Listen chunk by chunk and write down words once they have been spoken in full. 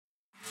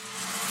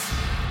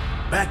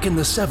Back in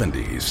the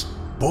 70s,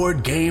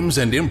 board games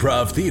and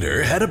improv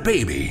theater had a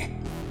baby,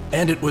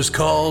 and it was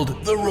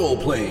called the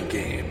role-playing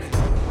game.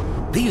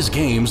 These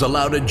games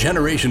allowed a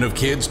generation of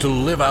kids to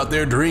live out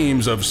their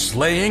dreams of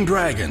slaying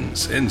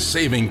dragons and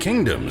saving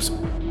kingdoms,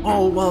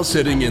 all while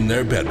sitting in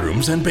their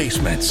bedrooms and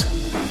basements.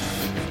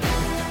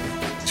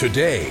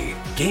 Today,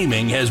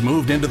 gaming has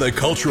moved into the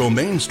cultural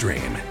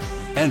mainstream,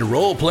 and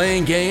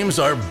role-playing games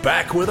are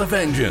back with a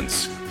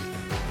vengeance.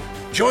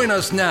 Join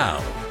us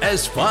now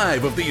as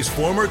 5 of these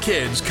former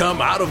kids come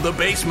out of the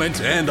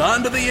basement and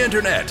onto the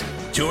internet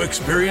to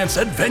experience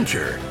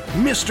adventure,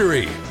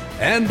 mystery,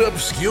 and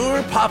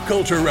obscure pop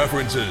culture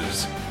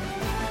references.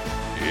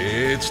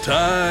 It's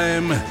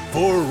time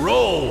for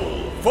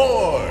Roll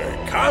for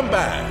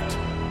Combat!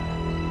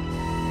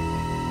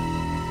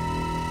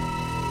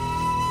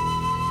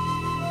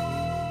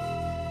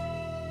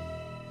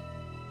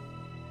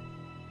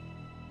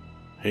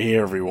 Hey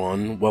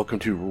everyone, welcome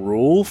to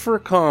Roll for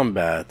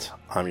Combat.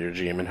 I'm your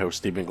GM and host,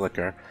 Stephen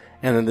Glicker,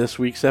 and in this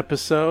week's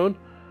episode,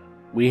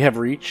 we have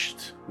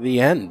reached the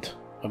end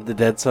of the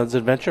Dead Suns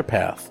adventure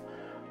path.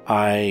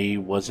 I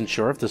wasn't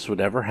sure if this would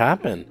ever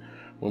happen.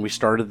 When we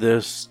started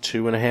this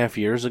 2.5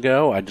 years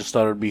ago, I just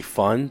thought it would be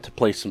fun to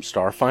play some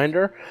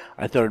Starfinder.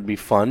 I thought it would be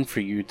fun for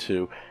you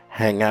to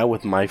hang out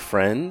with my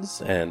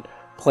friends and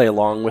play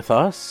along with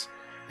us.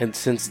 And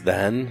since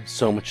then,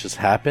 so much has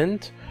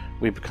happened.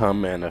 We've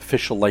become an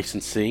official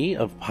licensee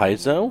of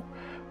Paizo.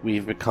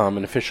 We've become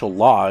an official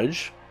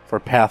lodge for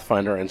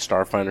Pathfinder and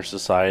Starfinder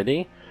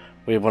Society.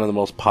 We have one of the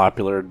most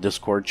popular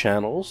Discord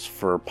channels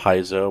for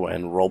Paizo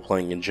and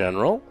role-playing in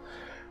general.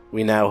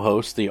 We now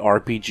host the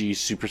RPG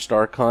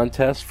Superstar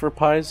contest for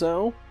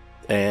Paizo,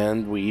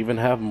 and we even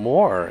have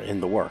more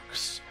in the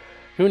works.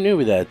 Who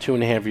knew that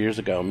 2.5 years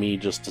ago, me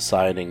just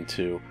deciding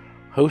to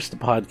host a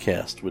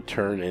podcast would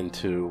turn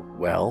into,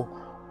 well,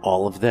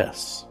 all of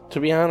this? To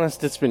be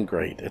honest, it's been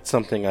great. It's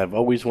something I've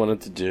always wanted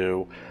to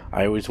do.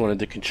 I always wanted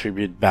to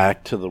contribute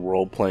back to the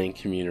role-playing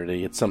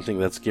community. It's something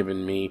that's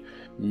given me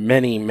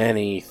many,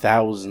 many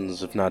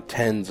thousands, if not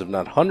tens, if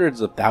not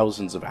hundreds of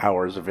thousands of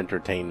hours of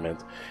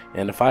entertainment.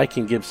 And if I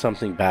can give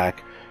something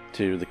back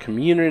to the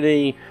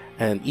community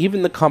and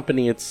even the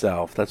company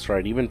itself, that's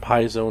right, even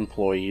Paizo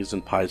employees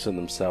and Paizo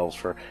themselves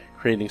for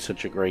creating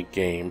such a great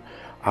game,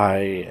 I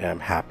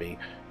am happy.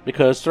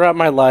 Because throughout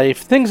my life,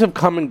 things have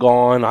come and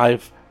gone.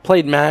 I've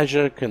played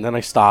Magic, and then I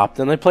stopped,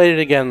 and I played it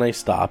again, and I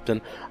stopped,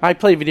 and I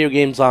play video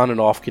games on and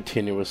off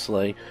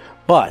continuously,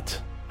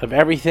 but of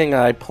everything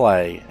I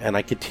play, and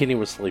I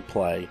continuously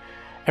play,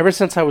 ever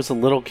since I was a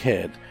little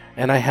kid,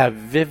 and I have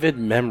vivid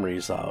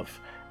memories of,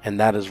 and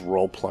that is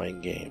role-playing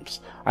games.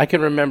 I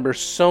can remember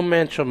so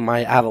much of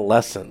my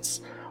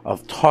adolescence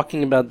of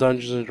talking about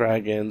Dungeons &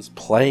 Dragons,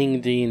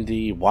 playing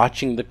D&D,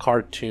 watching the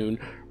cartoon,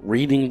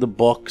 reading the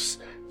books,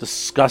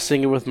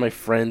 discussing it with my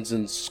friends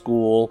in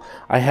school.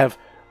 I have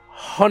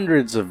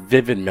hundreds of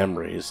vivid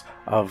memories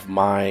of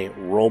my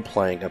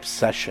role-playing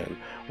obsession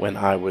when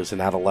I was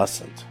an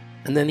adolescent.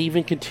 And then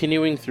even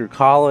continuing through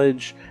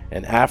college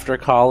and after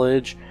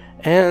college,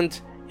 and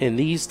in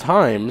these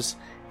times,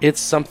 it's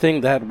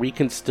something that we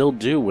can still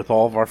do with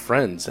all of our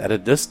friends at a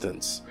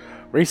distance.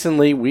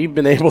 Recently, we've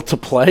been able to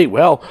play,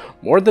 well,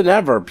 more than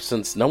ever,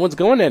 since no one's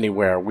going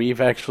anywhere.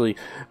 We've actually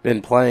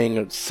been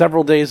playing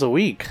several days a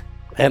week,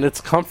 and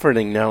it's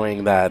comforting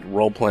knowing that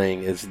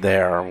role-playing is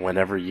there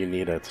whenever you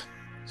need it.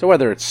 So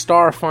whether it's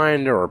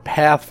Starfinder or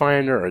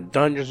Pathfinder or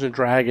Dungeons &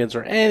 Dragons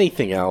or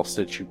anything else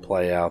that you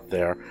play out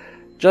there,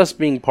 just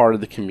being part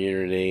of the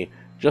community,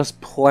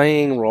 just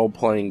playing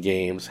role-playing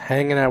games,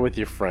 hanging out with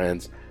your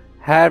friends,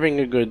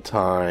 having a good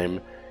time,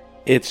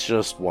 it's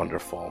just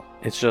wonderful.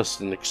 It's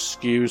just an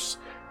excuse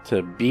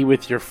to be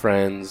with your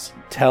friends,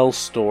 tell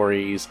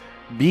stories,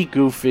 be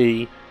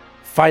goofy,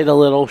 fight a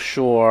little,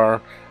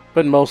 sure,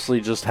 but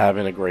mostly just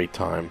having a great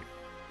time.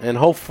 And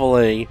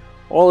hopefully,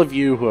 all of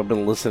you who have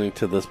been listening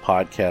to this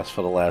podcast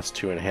for the last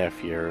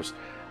 2.5 years,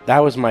 that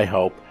was my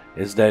hope,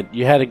 is that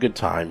you had a good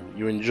time.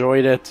 You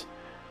enjoyed it.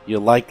 You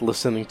liked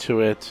listening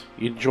to it.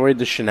 You enjoyed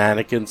the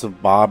shenanigans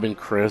of Bob and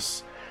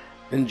Chris,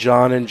 and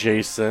John and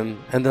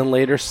Jason, and then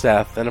later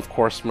Seth, and of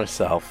course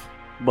myself.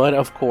 But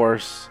of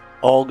course,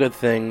 all good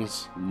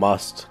things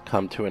must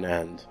come to an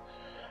end.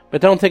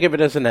 But don't think of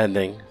it as an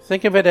ending.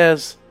 Think of it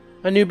as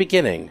a new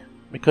beginning.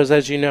 Because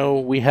as you know,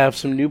 we have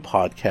some new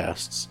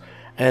podcasts.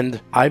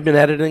 And I've been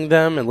editing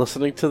them and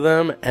listening to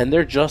them, and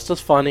they're just as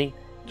funny,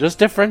 just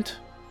different.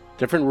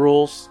 Different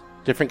rules,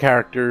 different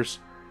characters,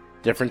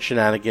 different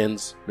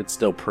shenanigans, but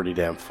still pretty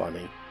damn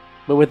funny.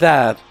 But with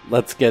that,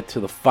 let's get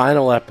to the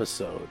final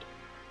episode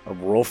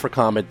of Roll for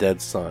Combat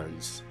Dead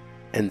Suns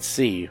and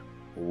see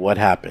what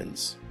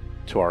happens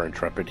to our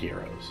intrepid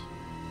heroes.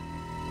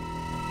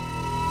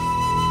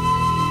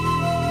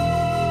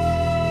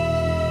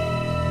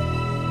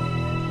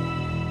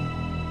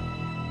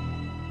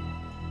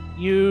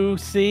 You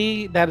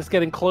see that it's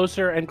getting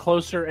closer and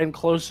closer and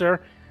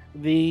closer.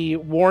 The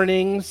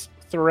warnings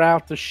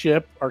throughout the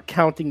ship are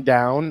counting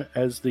down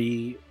as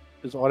is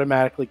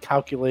automatically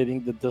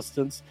calculating the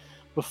distance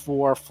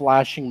before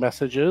flashing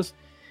messages.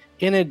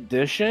 In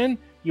addition,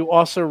 You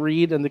also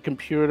read in the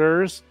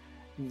computers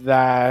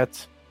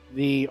that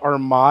the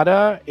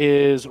Armada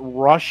is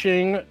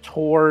rushing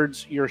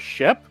towards your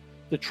ship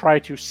to try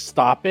to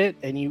stop it,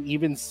 and you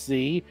even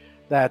see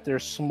that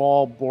there's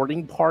small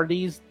boarding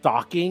parties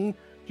docking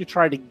to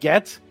try to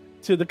get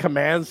to the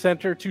command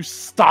center to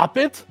stop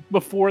it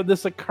before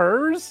this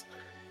occurs.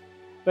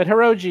 But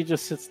Hiroji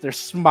just sits there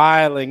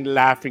smiling,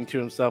 laughing to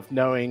himself,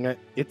 knowing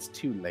it's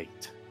too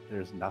late.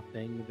 There's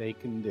nothing they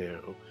can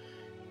do.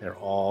 They're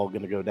all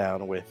going to go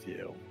down with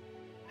you.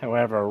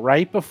 However,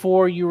 right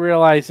before you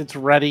realize it's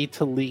ready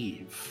to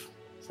leave,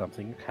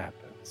 something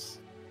happens.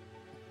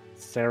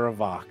 Sarah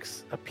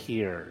Vox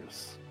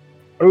appears.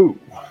 Oh.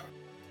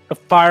 A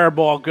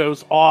fireball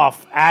goes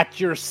off at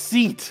your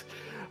seat.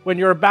 When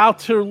you're about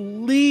to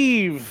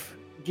leave,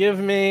 give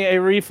me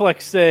a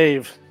reflex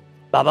save.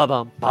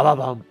 Ba-ba-bum,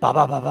 ba-ba-bum,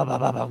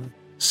 ba-ba-ba-ba-ba-bum.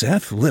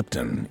 Seth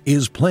Lipton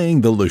is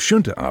playing the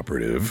Lashunta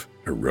operative,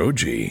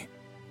 Hiroji.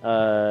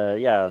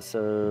 Yeah, so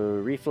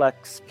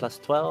reflex plus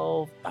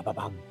 12.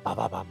 Ba-ba-bum,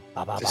 ba-ba-bum,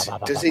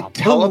 ba-ba-ba-ba-ba-ba-bum. Does he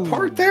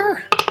teleport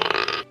there?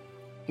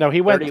 No,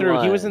 he went through.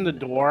 He 31. was in the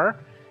door,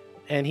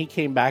 and he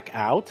came back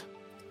out.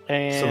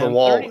 And So the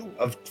wall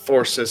of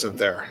force isn't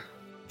there.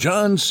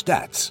 John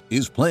Statz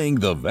is playing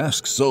the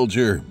Vesk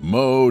soldier,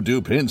 Mo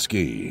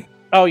Dupinsky.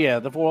 Oh, yeah,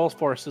 the World's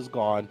Force is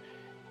gone.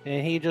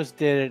 And he just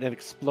did an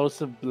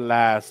explosive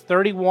blast.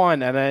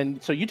 31, and then...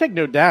 So you take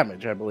no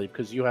damage, I believe,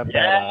 because you have that...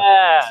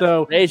 Yeah!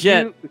 So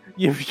Agent.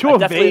 you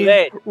definitely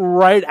evade evade.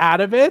 right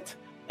out of it.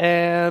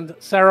 And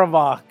Sarah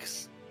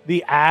Vox,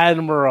 the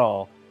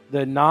Admiral,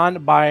 the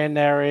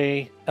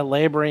non-binary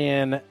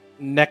Elabrian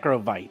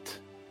Necrovite,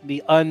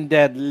 the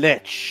undead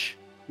Lich,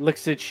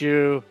 looks at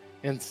you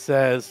and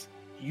says,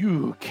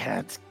 "You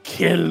can't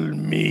kill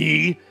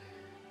me.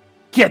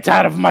 Get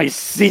out of my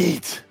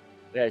seat."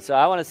 Okay, so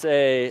I want to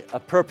say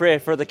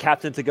appropriate for the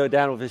captain to go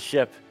down with his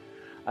ship.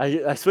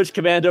 I switch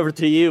command over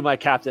to you, my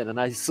captain, and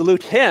I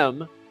salute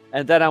him,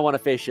 and then I want to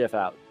face shift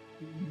out.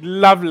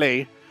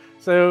 Lovely.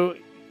 So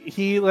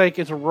he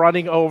is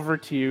running over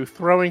to you,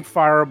 throwing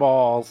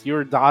fireballs.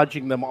 You're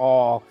dodging them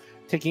all,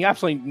 taking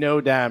absolutely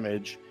no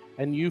damage,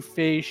 and you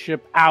phase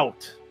ship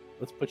out.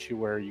 Let's put you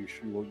where you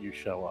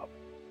show up.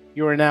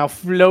 You are now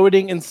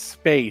floating in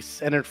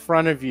space, and in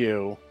front of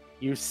you,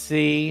 you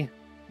see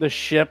the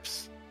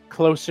ships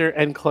closer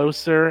and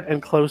closer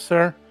and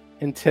closer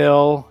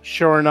until,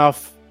 sure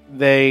enough,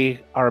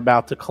 they are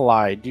about to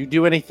collide. Do you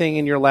do anything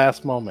in your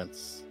last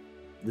moments?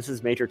 This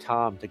is Major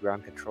Tom to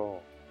ground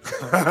control.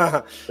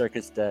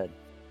 Circuit's dead.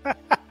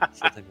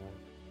 Something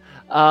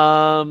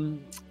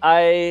wrong.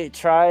 I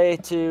try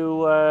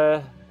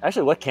to.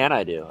 Actually, what can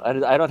I do?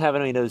 I don't have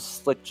any of those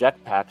slick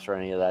jetpacks or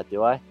any of that,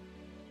 do I?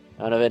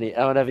 I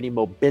don't have any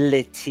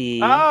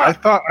mobility. I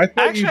thought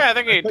Actually, you, I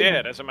think he I thought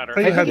did, as a matter of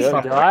I think fact. you had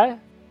do something. I?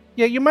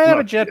 Yeah, you might have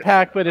a Look, yeah.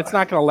 jetpack, but it's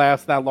not going to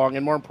last that long,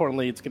 and more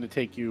importantly, it's going to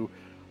take you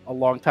a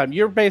long time.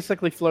 You're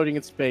basically floating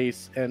in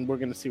space, and we're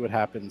going to see what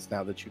happens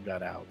now that you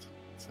got out.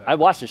 So, I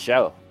watched the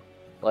show.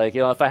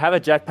 If I have a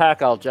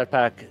jetpack, I'll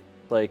jetpack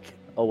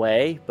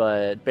away.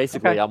 But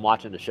basically, Okay. I'm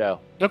watching the show.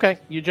 okay,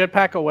 you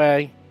jetpack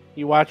away,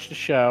 you watch the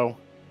show,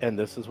 and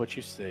this is what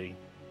you see.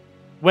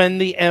 When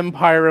the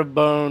Empire of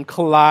Bone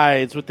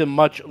collides with the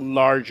much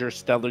larger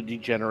stellar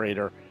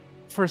degenerator,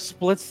 for a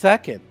split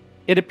second,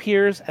 it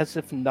appears as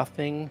if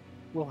nothing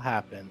will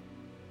happen.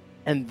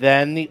 And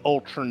then the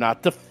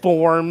Ultranaut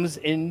deforms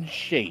in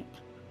shape,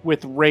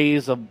 with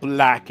rays of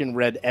black and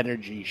red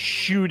energy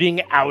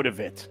shooting out of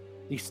it.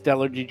 The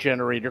stellar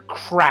degenerator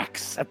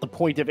cracks at the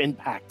point of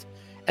impact,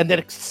 and then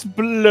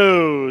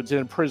explodes in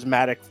a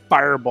prismatic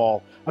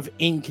fireball of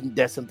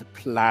incandescent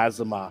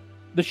plasma.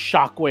 The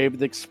shockwave of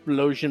the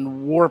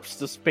explosion warps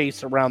the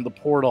space around the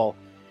portal,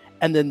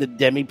 and then the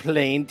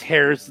demiplane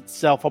tears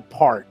itself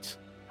apart.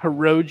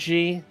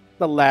 Hiroji,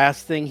 the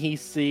last thing he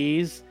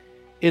sees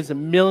is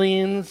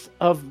millions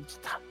of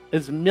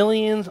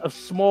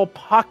small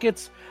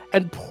pockets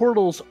and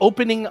portals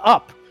opening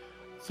up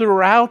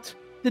throughout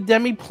the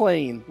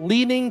demiplane,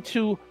 leading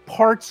to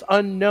parts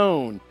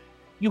unknown.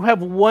 You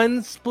have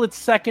one split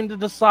second to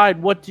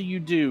decide, what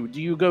do?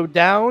 Do you go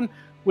down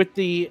with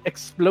the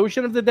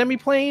explosion of the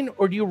demiplane,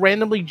 or do you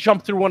randomly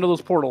jump through one of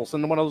those portals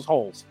into one of those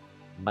holes?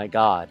 My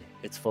God,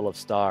 it's full of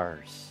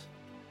stars.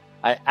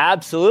 I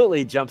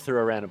absolutely jumped through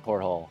a random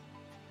porthole.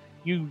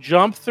 You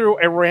jump through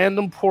a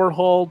random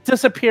porthole,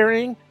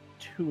 disappearing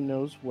to who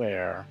knows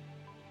where.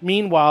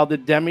 Meanwhile, the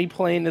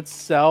demiplane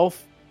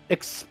itself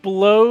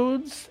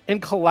explodes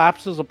and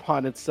collapses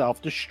upon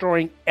itself,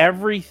 destroying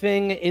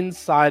everything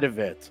inside of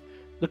it.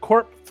 The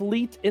corp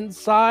fleet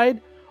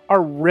inside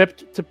are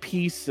ripped to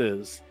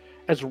pieces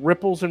as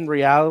ripples in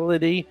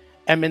reality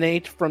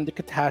emanate from the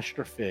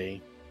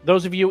catastrophe.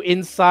 Those of you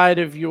inside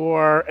of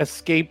your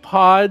escape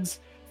pods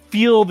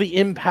feel the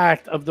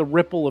impact of the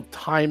ripple of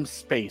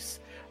time-space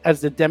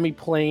as the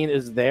demiplane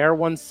is there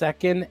 1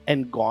 second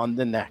and gone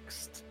the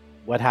next.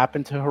 What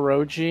happened to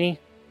Hiroji?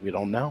 We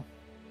don't know.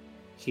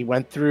 He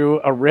went through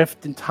a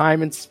rift in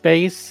time and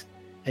space,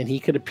 and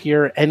he could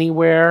appear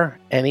anywhere,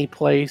 any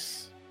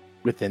place,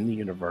 within the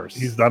universe.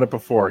 He's done it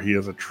before. He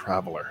is a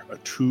traveler, a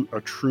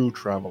true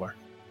traveler.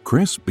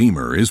 Chris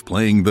Beamer is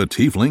playing the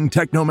Tiefling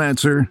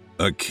Technomancer,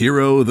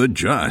 Akiro the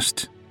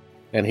Just.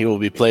 And he will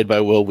be played by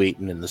Will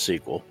Wheaton in the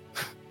sequel.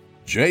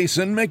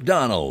 Jason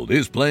McDonald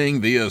is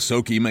playing the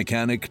Ahsoki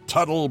mechanic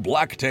Tuttle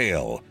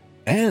Blacktail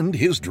and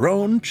his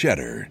drone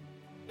Cheddar.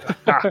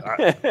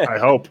 I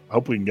hope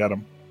we can get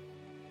him.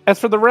 As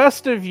for the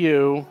rest of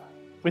you,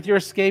 with your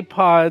escape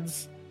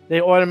pods, they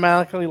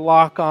automatically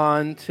lock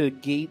on to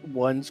Gate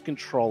 1's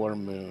controller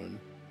moon.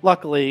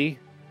 Luckily,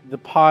 the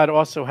pod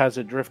also has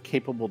a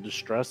drift-capable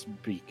distress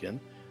beacon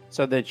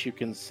so that you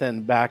can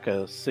send back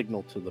a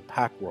signal to the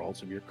pack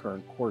worlds of your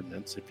current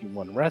coordinates if you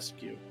want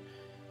rescue.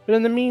 But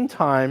in the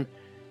meantime,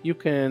 you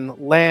can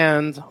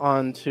land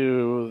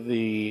onto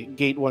the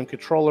Gate 1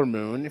 controller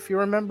moon, if you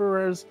remember,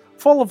 as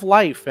full of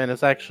life and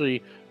is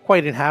actually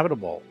quite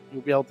inhabitable.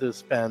 You'll be able to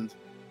spend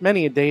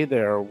many a day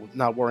there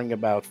not worrying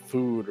about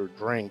food or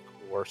drink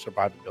or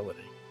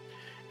survivability.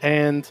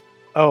 And,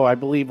 I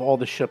believe all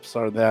the ships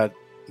on that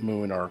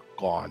moon are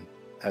gone,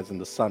 as in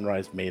the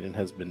Sunrise Maiden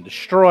has been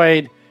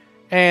destroyed,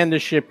 and the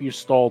ship you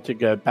stole to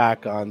get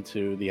back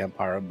onto the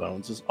Empire of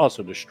Bones is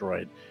also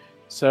destroyed.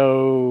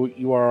 So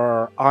you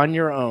are on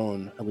your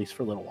own, at least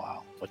for a little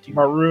while. What do you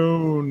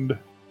Marooned.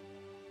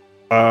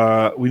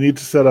 We need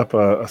to set up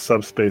a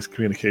subspace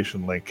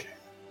communication link.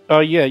 Oh,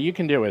 yeah, you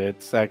can do it.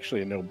 It's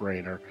actually a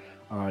no-brainer.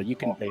 You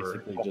can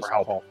basically just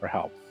call for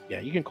help. Yeah,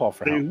 you can call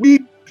for help. We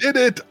did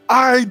it!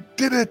 I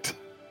did it!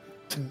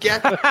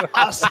 Get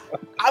us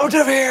out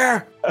of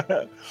here!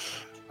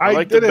 I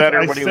liked it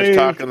better when he was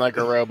talking like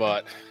a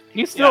robot.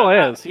 He still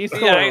is. He's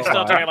still he's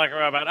still talking like a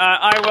robot.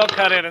 I will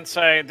cut in and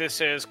say this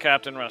is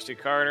Captain Rusty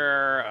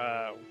Carter.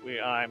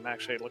 I'm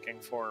actually looking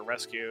for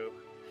rescue.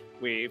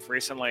 We've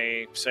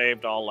recently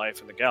saved all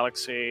life in the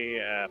galaxy,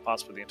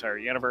 possibly the entire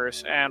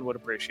universe, and would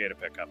appreciate a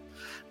pickup.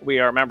 We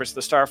are members of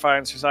the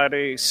Starfighting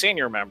Society,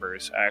 senior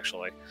members,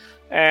 actually.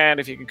 And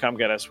if you can come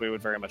get us, we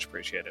would very much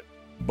appreciate it.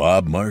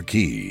 Bob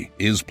Marquis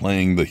is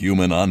playing the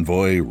human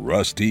envoy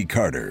Rusty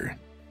Carter.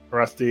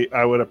 Rusty,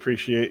 I would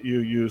appreciate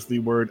you use the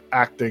word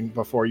acting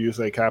before you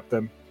say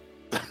captain.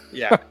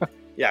 Yeah.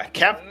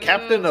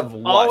 Captain of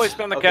what? Always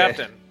been the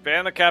captain.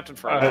 Been the captain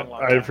for a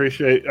long time. I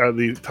appreciate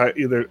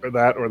either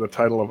that or the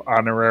title of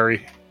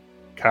honorary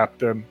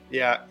captain.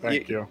 Yeah.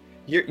 Thank you.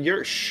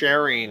 You're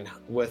sharing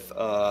with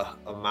a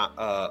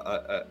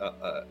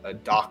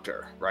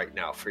doctor right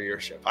now for your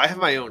ship. I have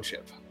my own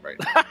ship right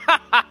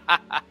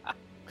now.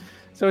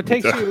 So it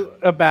takes you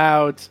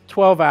about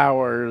 12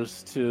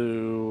 hours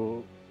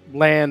to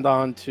land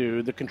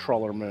onto the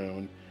controller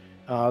moon.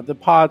 The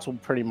pods will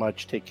pretty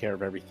much take care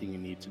of everything you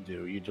need to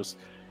do. You just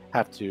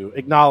have to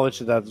acknowledge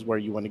that is where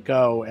you want to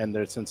go, and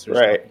since there's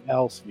nothing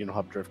else, you don't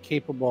have drift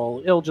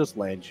capable, it'll just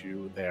land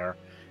you there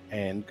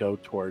and go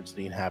towards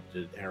the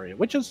inhabited area,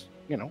 which is,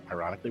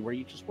 ironically where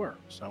you just were.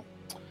 So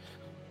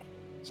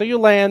you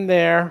land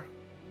there.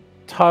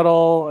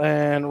 Tuttle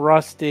and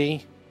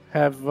Rusty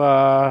have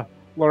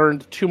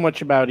learned too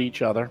much about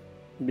each other,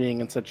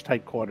 being in such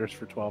tight quarters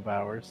for 12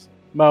 hours.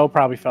 Mo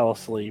probably fell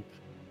asleep,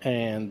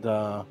 and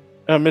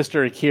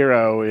Mr.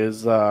 Akiro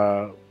is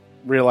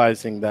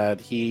realizing that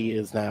he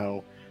is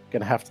now going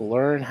to have to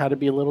learn how to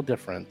be a little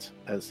different,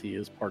 as he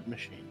is part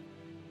machine.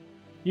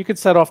 You can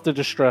set off the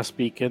distress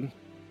beacon,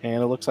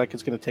 and it looks like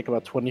it's going to take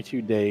about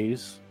 22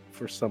 days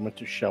for someone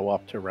to show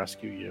up to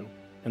rescue you.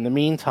 In the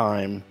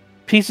meantime,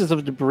 pieces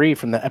of debris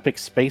from the epic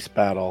space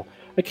battle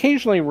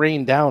occasionally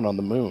rain down on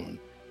the moon.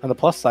 On the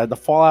plus side, the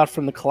fallout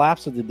from the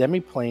collapse of the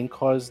demiplane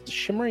caused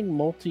shimmering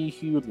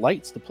multi-hued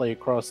lights to play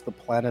across the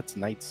planet's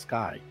night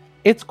sky.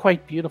 It's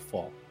quite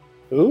beautiful.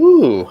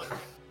 Ooh.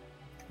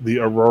 The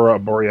Aurora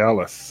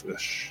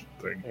Borealis-ish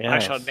thing. Yes. I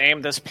shall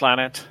name this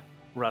planet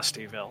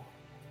Rustyville.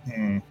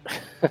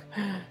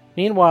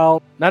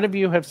 Meanwhile, none of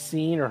you have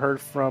seen or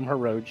heard from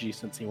Hiroji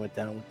since he went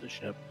down with the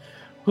ship.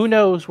 Who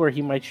knows where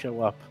he might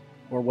show up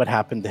or what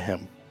happened to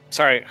him?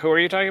 Sorry, who are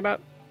you talking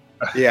about?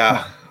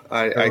 Yeah.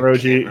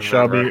 Hiroji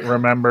shall be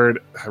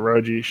remembered.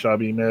 Hiroji shall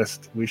be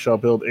missed. We shall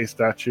build a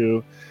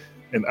statue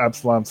in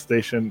Absalom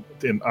Station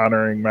in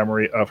honoring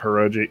memory of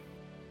Hiroji.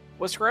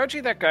 Was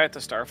Hiroji that guy at the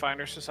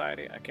Starfinder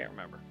Society? I can't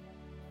remember.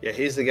 Yeah,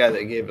 he's the guy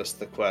that gave us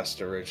the quest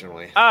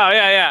originally. Oh,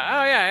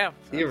 yeah.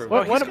 You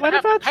remember? What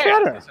about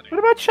Cheddar? What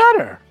about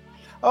Cheddar?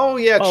 Oh,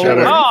 yeah, Oh,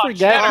 Cheddar. Oh,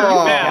 forget Cheddar,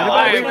 about man. Cheddar.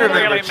 I We remember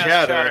really miss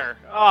Cheddar. Cheddar.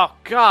 Oh,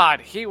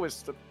 God. He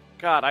was the...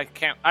 God, I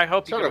can't... I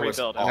hope you Cheddar can was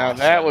rebuild him. awesome.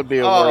 Now that would be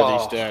a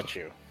worthy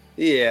statue.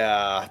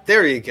 Yeah,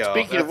 there you go.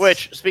 Speaking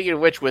of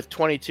which, with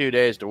 22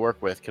 days to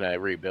work with, can I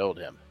rebuild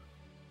him?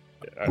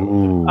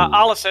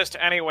 I'll assist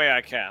any way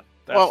I can.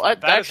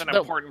 That is an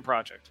important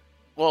project.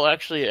 Well,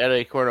 actually, at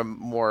a kind of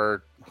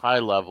more high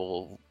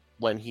level,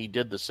 when he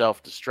did the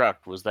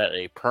self-destruct, was that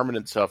a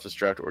permanent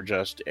self-destruct or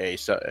just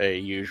a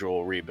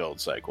usual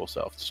rebuild cycle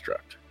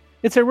self-destruct?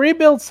 It's a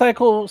rebuild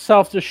cycle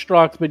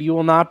self-destruct, but you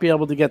will not be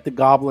able to get the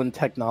goblin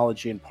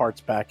technology and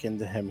parts back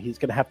into him. He's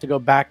going to have to go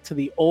back to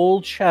the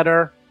old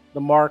Cheddar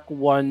the Mark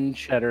I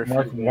cheddar.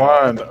 Mark figure.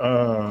 1.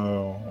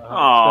 Oh.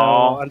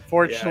 Aw. So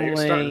unfortunately, you're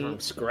starting from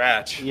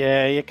scratch.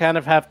 yeah, you kind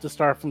of have to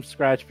start from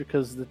scratch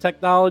because the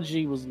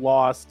technology was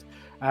lost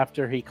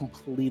after he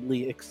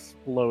completely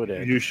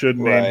exploded. You should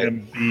name Right.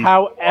 him B.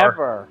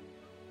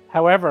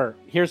 However,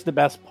 here's the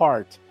best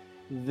part.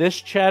 This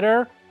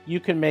cheddar, you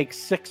can make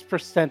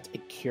 6%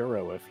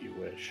 Akiro if you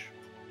wish.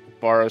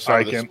 Borrow some I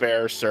of the can-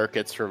 spare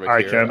circuits from I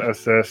Akira. can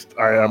assist.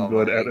 I am Oh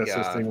good my at God.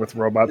 assisting with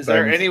robot Is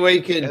there things. any way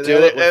you can And do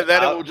then, it and then it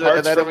without will, parts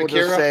and then it from will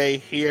just Akira? say,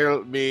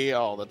 "Hear me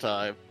all the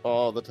time,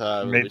 all the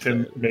time." It'll be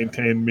saying-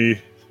 Maintain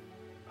me.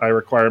 I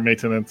require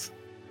maintenance.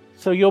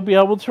 So you'll be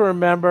able to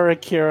remember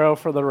Akiro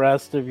for the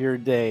rest of your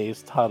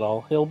days,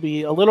 Tuttle. He'll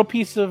be a little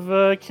piece of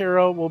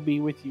Akiro will be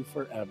with you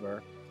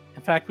forever.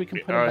 In fact, we can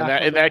put him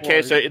back on in the that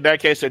board.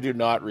 case, I do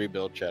not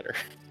rebuild cheddar.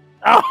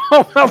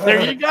 Oh, well, there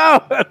you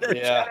go.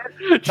 Yeah.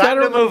 Cheddar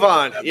Time to move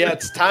on. Yeah,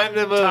 it's time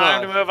to move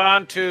Time on. to move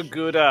on to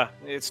Gouda.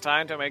 It's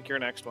time to make your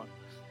next one.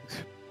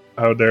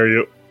 How dare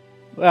you?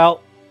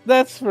 Well,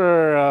 that's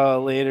for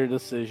later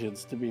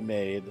decisions to be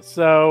made.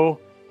 So,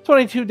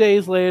 22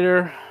 days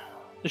later,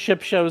 the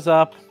ship shows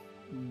up.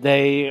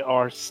 They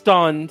are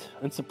stunned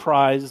and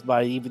surprised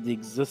by even the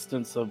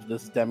existence of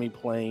this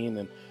demiplane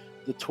and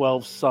the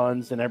 12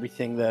 suns and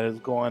everything that is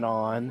going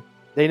on.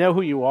 They know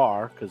who you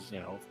are because,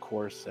 of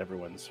course,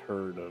 everyone's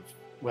heard of,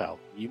 well,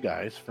 you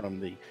guys from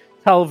the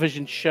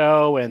television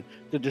show and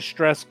the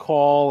distress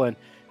call, and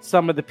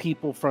some of the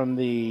people from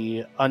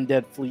the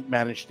undead fleet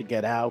managed to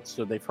get out,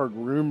 so they've heard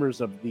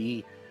rumors of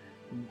the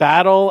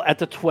battle at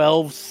the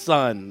 12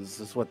 suns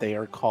is what they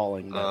are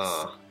calling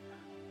this.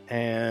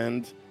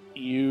 And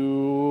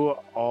you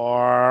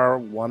are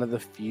one of the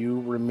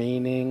few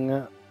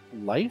remaining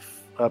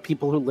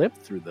people who lived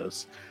through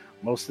this.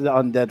 Most of the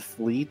undead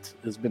fleet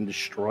has been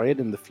destroyed,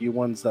 and the few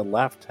ones that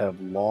left have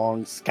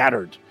long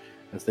scattered,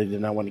 as they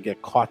did not want to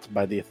get caught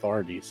by the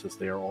authorities, as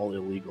they are all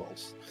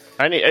illegals.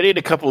 I need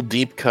a couple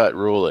deep cut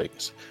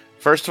rulings.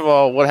 First of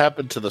all, what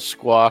happened to the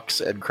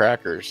squawks and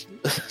crackers?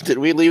 Did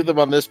we leave them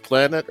on this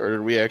planet, or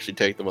did we actually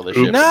take them on the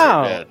ship? and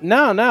they're dead?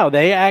 No.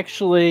 They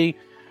actually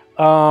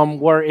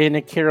were in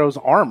Akiro's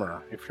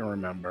armor, if you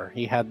remember.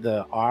 He had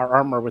the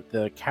armor with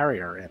the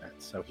carrier in it,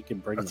 so he can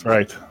bring That's them.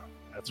 right.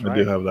 That's I right.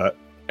 do have that.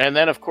 And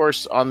then, of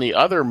course, on the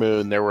other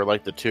moon, there were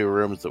like the 2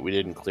 rooms that we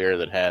didn't clear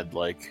that had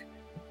like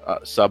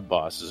sub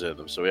bosses in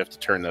them. So we have to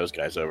turn those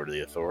guys over to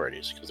the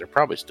authorities because they're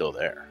probably still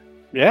there.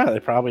 Yeah, they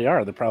probably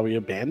are. They're probably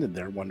abandoned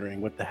there, wondering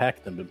what the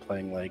heck they've been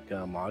playing like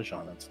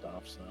Mahjong and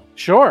stuff. So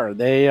sure,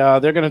 they're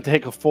going to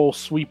take a full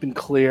sweep and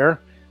clear.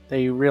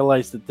 They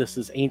realize that this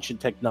is ancient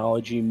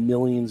technology,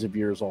 millions of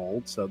years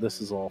old. So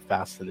this is all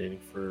fascinating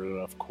for,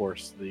 of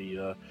course,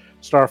 the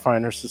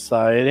Starfinder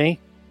Society.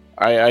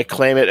 I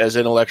claim it as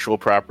intellectual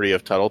property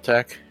of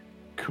Tuttletech.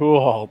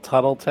 Cool.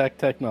 Tuttletech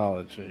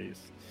Technologies.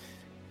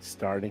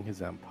 Starting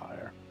his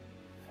empire.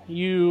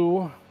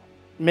 You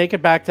make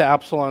it back to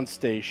Absalon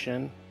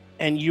Station,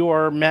 and you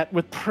are met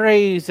with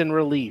praise and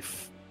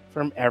relief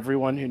from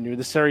everyone who knew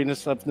the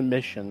seriousness of the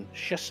mission.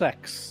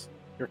 Shissex,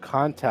 your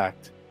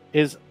contact,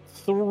 is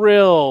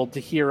thrilled to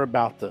hear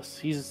about this.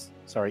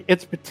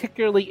 It's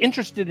particularly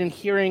interested in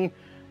hearing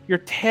your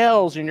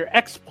tales and your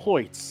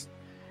exploits.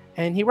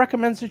 And he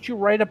recommends that you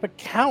write up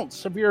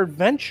accounts of your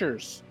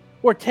adventures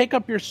or take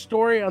up your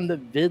story on the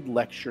vid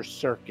lecture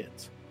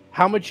circuit.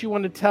 How much you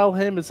want to tell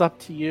him is up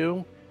to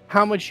you.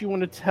 How much you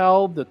want to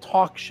tell the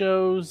talk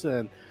shows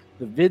and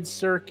the vid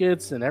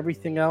circuits and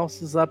everything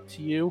else is up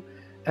to you,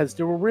 as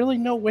there were really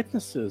no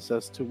witnesses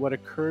as to what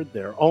occurred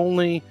there.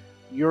 Only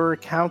your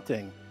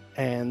accounting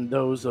and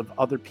those of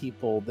other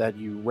people that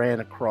you ran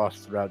across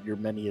throughout your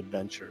many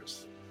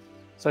adventures,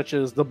 such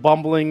as the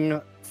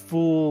bumbling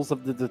fools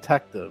of the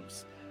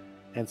detectives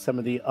and some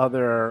of the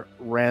other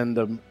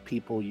random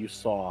people you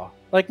saw,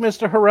 like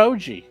Mr.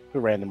 Hiroji, who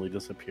randomly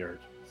disappeared.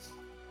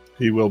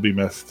 He will be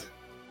missed.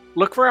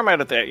 Look for him out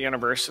at that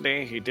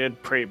university. He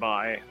did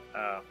pre-buy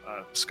a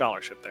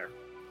scholarship there.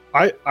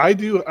 I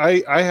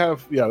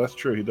have, yeah, that's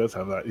true. He does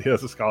have that. He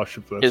has a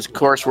scholarship for that. His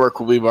coursework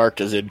will be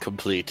marked as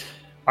incomplete.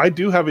 I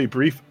do have a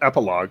brief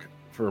epilogue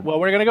for. Well,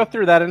 we're going to go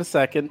through that in a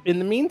second. In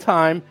the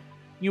meantime,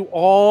 you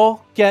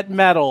all get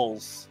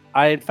medals.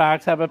 I, in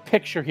fact, have a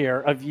picture here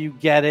of you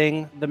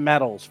getting the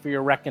medals for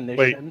your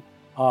recognition.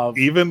 Of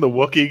Even the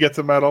Wookiee gets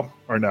a medal?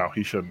 Or no,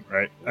 he shouldn't,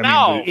 right?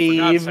 No! For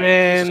God's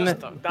sake,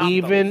 it's just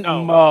even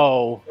no.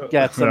 Mo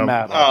gets a No.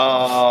 medal.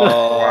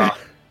 Oh,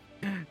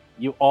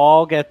 You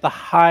all get the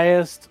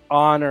highest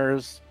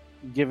honors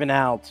given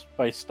out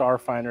by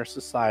Starfinder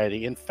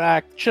Society. In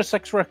fact,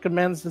 Chissex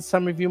recommends that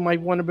some of you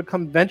might want to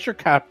become venture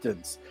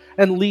captains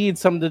and lead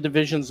some of the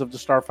divisions of the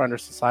Starfinder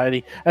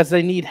Society as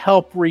they need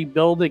help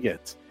rebuilding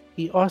it.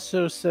 He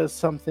also says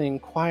something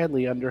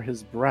quietly under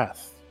his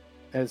breath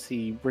as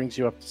he brings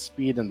you up to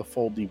speed in the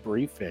full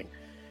debriefing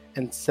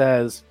and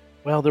says,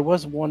 well, there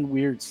was one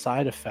weird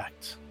side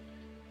effect.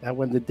 That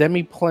when the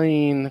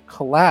demiplane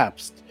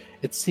collapsed,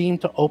 it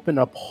seemed to open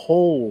up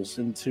holes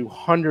into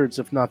hundreds,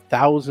 if not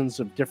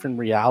thousands, of different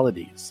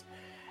realities.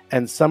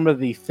 And some of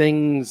the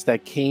things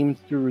that came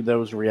through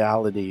those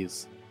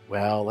realities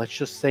Well, let's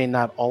just say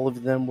not all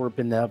of them were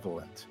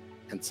benevolent,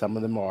 and some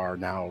of them are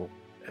now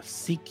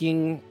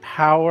seeking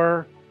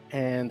power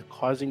and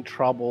causing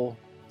trouble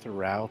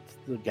throughout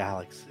the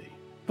galaxy.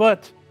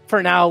 But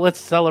for now, let's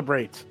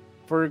celebrate.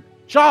 For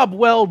job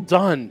well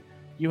done.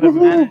 You have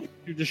managed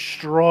to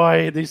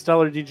destroy the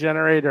Stellar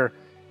Degenerator.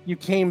 You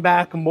came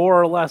back more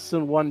or less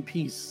in one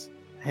piece,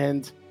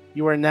 and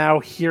you are now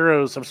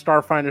heroes of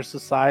Starfinder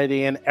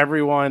Society and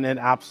everyone in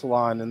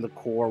Absalon and the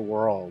core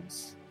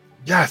worlds.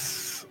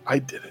 Yes, I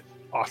did it.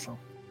 Awesome.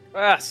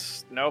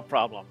 Yes, no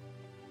problem.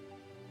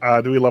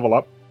 Do we level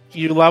up?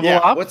 You level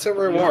up. What's a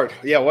reward?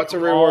 Yeah, what's a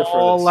reward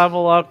for this?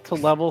 Level up to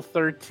level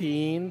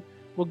 13.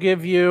 We'll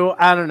give you,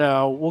 I don't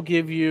know, we'll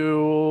give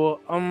you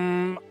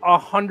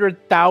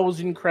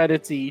 100,000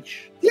 credits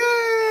each. Yay!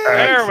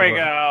 There we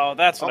go.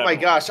 That's what Oh my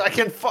gosh, I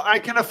can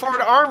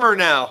afford armor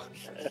now.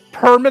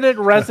 Permanent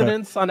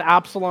residence on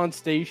Absalon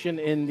Station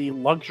in the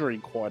luxury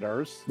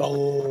quarters.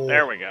 Oh,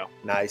 There we go.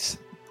 nice.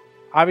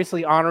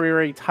 Obviously,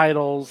 honorary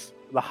titles,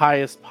 the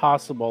highest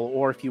possible,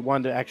 or if you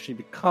want to actually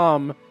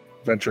become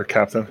Venture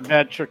Captain.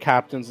 venture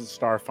captains in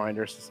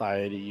Starfinder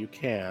Society, you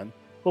can.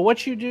 But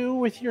what you do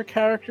with your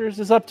characters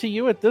is up to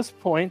you at this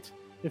point.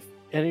 If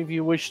any of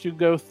you wish to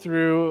go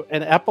through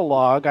an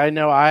epilogue, I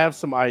know I have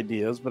some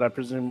ideas, but I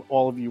presume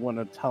all of you want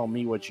to tell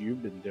me what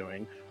you've been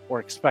doing or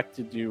expect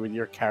to do with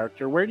your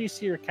character. Where do you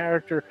see your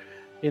character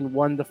in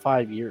 1 to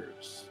 5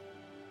 years?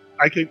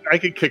 I can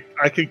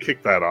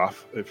kick that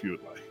off if you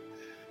would like.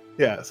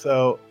 Yeah,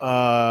 so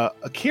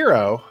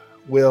Akiro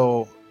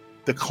will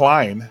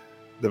decline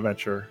the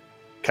venture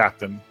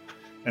captain.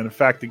 And in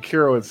fact,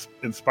 Akiro is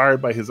inspired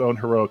by his own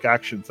heroic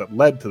actions that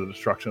led to the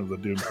destruction of the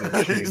Doomsday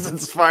Machine. He's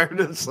inspired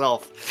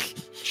himself.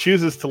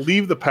 Chooses to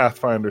leave the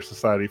Pathfinder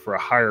Society for a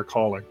higher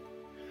calling.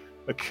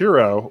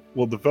 Akiro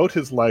will devote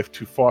his life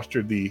to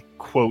foster the,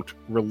 quote,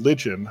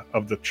 religion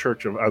of the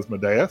Church of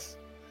Asmodeus.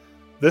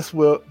 This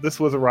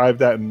was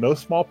arrived at in no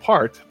small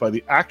part by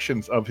the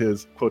actions of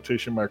his,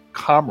 quotation mark,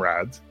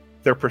 comrades.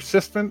 Their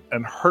persistent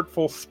and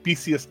hurtful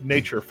specious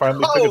nature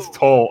finally took its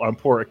toll on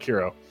poor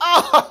Akiro.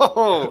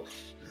 Oh!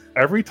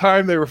 Every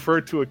time they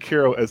referred to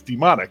Akiro as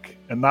demonic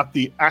and not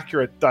the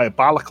accurate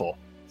diabolical,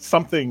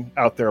 something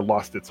out there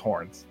lost its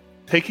horns.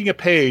 Taking a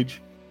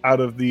page out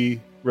of the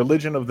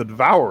Religion of the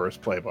Devourers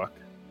playbook,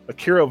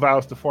 Akiro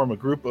vows to form a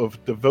group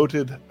of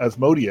devoted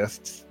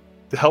Asmodeists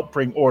to help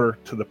bring order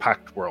to the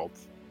Pact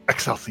Worlds.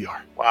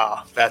 Excelsior.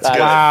 Wow, that's That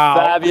good.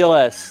 is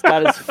fabulous.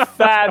 That is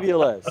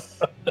fabulous.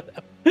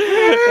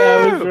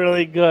 That was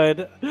really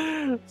good.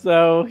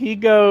 So he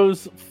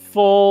goes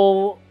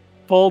full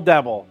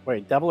devil.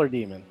 Wait, devil or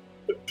demon?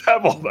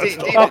 Devil. That's,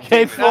 Demon.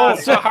 Okay, full.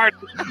 So hard.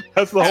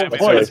 that's the whole Damn it.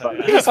 point.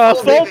 He's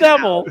Full demon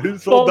devil. now.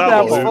 He's Full full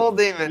devil. He's dude. full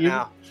demon You-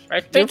 now. I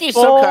think You're he's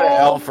some kind of full-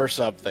 elf or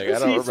something. I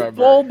don't He's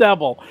remember. full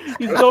devil.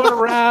 He's going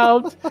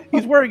around.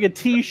 He's wearing a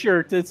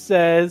T-shirt that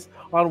says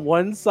on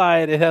one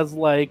side it has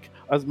like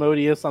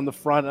Asmodeus on the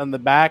front, on the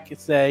back it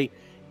say,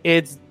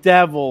 "It's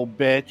devil,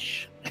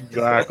 bitch."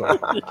 Exactly.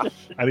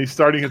 And he's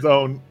starting his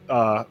own,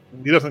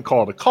 he doesn't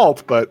call it a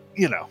cult, but,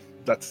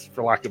 that's,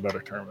 for lack of a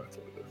better term, that's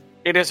what it is.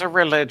 It is a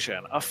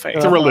religion, a faith.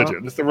 It's a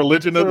religion. It's the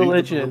religion It's of a the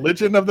religion.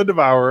 religion of the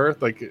Devourer.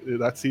 Like, he Oh,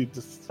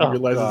 realizes it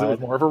was God.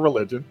 more of a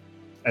religion,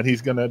 and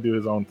he's going to do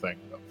his own thing.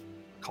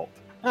 Cult.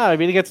 Oh, I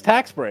mean, he gets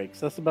tax breaks.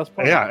 That's the best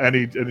part. Yeah, and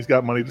he's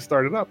got money to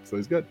start it up, so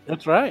he's good.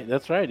 That's right.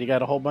 That's right. You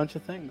got a whole bunch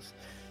of things.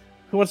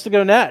 Who wants to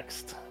go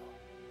next?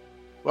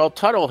 Well,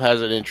 Tuttle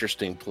has an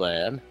interesting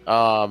plan.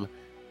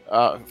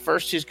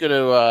 First, he's going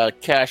to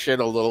cash in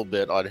a little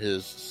bit on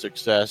his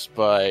success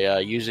by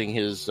using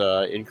his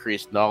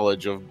increased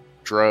knowledge of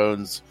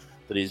drones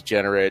that he's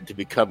generated to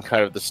become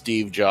kind of the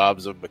Steve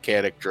Jobs of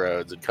mechanic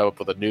drones and come up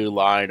with a new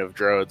line of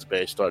drones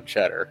based on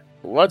Cheddar.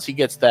 Once he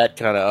gets that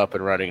kind of up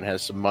and running and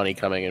has some money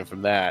coming in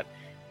from that,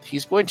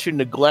 he's going to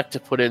neglect to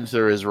put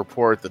into his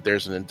report that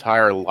there's an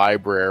entire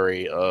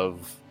library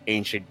of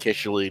ancient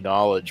Kishali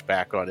knowledge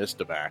back on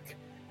Istamak.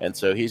 And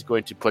so he's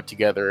going to put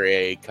together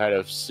a kind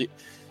of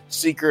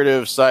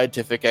secretive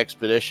scientific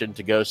expedition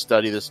to go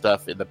study the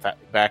stuff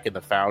back in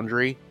the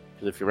Foundry.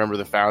 Because if you remember,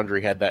 the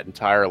Foundry had that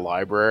entire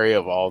library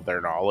of all of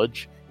their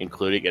knowledge,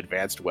 including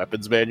advanced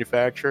weapons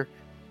manufacture.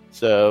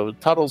 So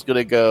Tuttle's going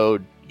to go,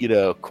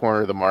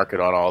 corner the market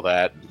on all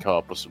that and come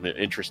up with some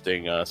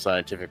interesting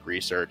scientific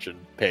research and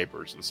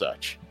papers and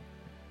such.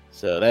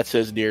 So that's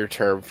his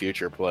near-term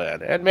future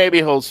plan. And maybe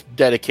he'll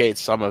dedicate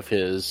some of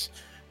his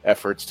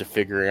efforts to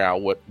figuring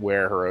out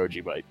where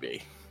Hiroji might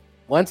be.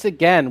 Once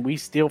again, we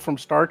steal from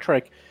Star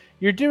Trek.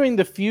 You're doing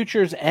the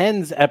Futures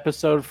Ends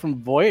episode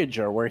from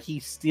Voyager, where he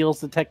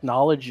steals the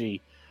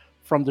technology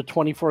from the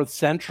 24th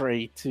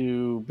century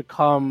to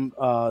become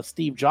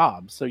Steve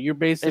Jobs. So you're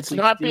basically It's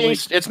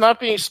not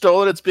being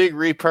stolen, it's being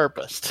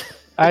repurposed.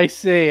 I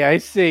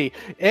see.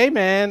 Hey,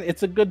 man,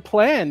 it's a good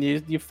plan.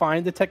 You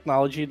find the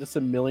technology that's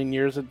a million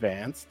years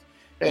advanced.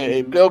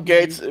 Hey, Bill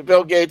Gates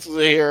is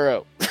a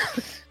hero.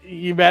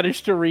 You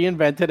manage to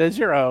reinvent it as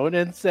your own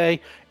and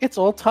say, it's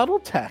all Tuttle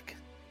tech.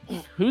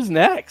 Who's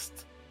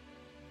next?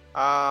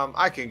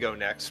 I can go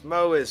next.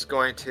 Mo is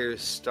going to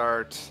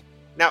start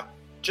now.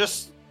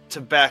 Just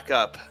to back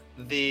up,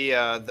 the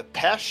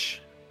Pesh,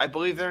 I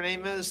believe their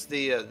name is,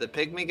 the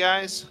pygmy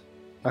guys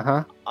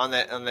Uh-huh. on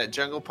that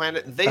jungle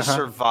planet, they Uh-huh.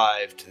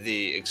 survived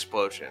the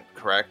explosion,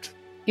 correct?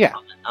 Yeah.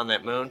 On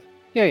that moon?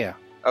 Yeah.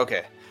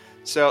 Okay.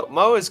 So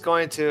Mo is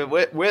going to,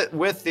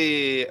 with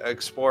the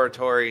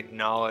exploratory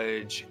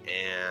knowledge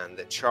and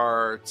the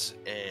charts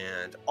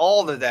and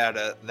all the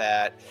data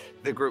that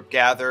the group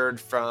gathered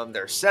from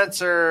their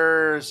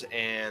sensors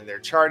and their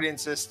charting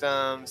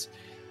systems,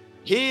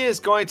 he is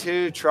going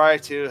to try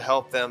to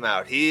help them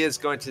out. He is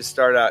going to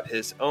start out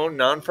his own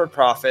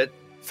non-for-profit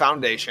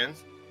foundation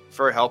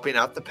for helping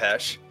out the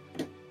Pesh.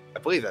 I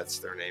believe that's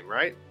their name,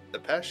 right? The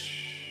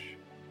Pesh?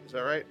 Is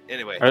that right?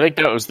 Anyway. I think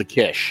that was the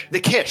Kish. The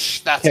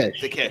Kish. That's it.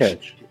 The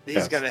Kish.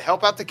 He's going to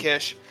help out the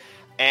Kish.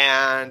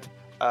 And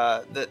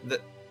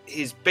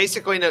he's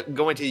basically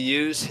going to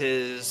use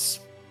his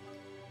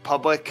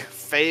public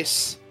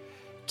face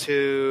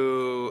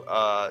to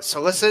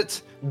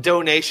solicit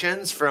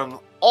donations from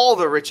all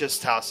the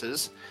richest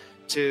houses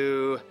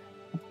to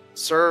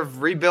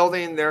serve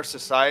rebuilding their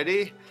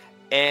society.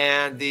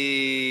 And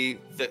the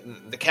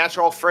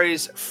catch-all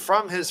phrase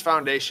from his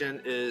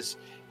foundation is,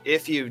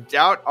 if you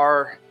doubt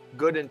our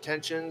good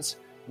intentions,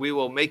 we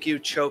will make you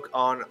choke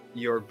on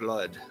your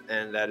blood.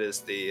 And that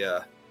is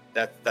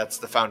that's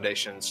the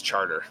foundation's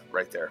charter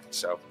right there.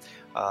 So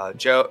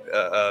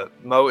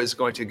Mo is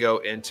going to go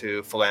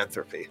into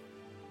philanthropy.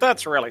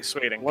 That's really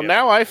sweet and Well, good.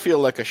 now I feel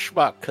like a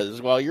schmuck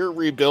because while you're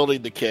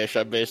rebuilding the Kish,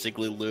 I'm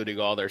basically looting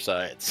all their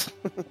science.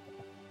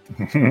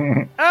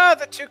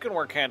 The two can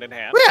work hand in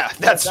hand. Yeah,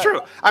 that's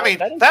true. I mean,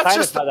 that is that's kind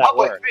just of the how that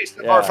public works. face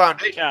of Yeah. our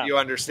foundation. Yeah. You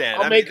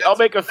understand? I'll make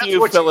a that's few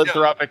what you do.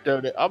 philanthropic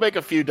I'll make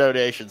a few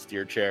donations to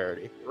your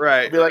charity.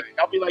 Right.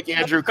 I'll be like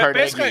Andrew But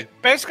Carnegie.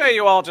 basically,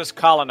 you all just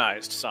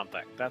colonized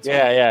something. That's all.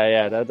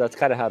 Yeah. That's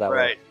kind of how that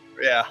Right.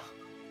 Yeah.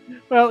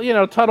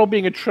 Well, Tuttle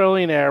being a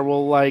trillionaire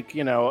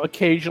will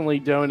occasionally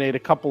donate a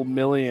couple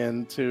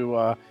million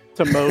to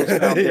Mo's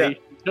foundation.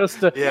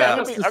 Just to, Yeah.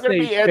 I'm just gonna to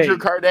be save Andrew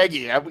face.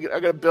 Carnegie. I'm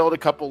gonna build a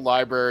couple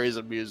libraries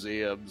and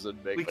museums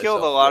and make. We killed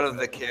a myself lot feel of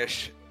the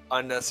Kish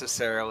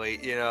unnecessarily.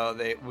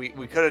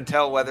 We couldn't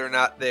tell whether or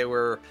not they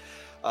were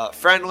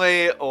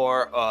friendly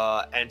or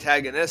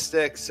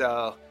antagonistic.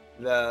 So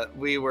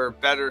we were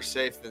better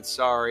safe than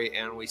sorry,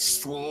 and we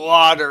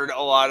slaughtered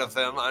a lot of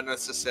them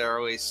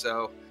unnecessarily.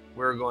 So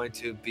we're going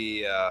to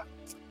be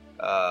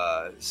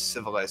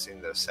civilizing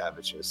those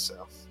savages.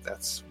 So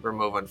we're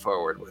moving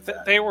forward with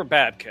that. They were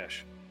bad,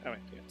 Kish. I mean,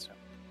 yeah, so.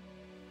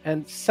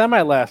 And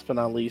semi-last but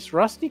not least,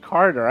 Rusty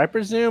Carter. I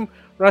presume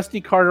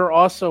Rusty Carter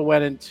also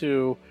went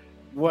into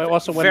Very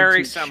similar,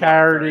 very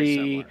charity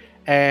similar.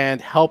 and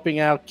helping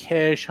out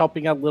Kish,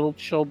 helping out little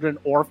children,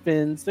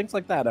 orphans, things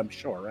like that. I'm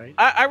sure, right?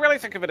 I really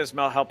think of it as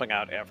Mel helping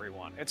out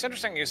everyone. It's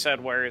interesting you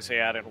said where is he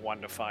at in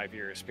 1 to 5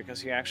 years, because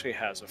he actually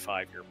has a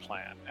 5-year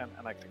plan,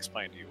 and I can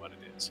explain to you what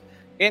it is.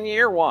 In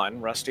year 1,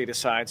 Rusty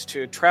decides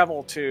to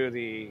travel to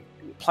the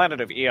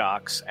planet of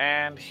Eox,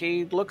 and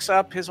he looks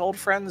up his old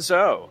friend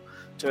Zoe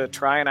to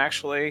try and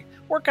actually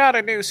work out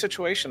a new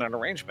situation and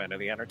arrangement in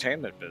the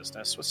entertainment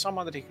business with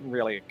someone that he can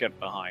really get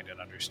behind and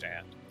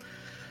understand.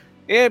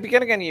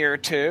 Beginning in year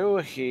 2,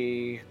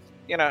 he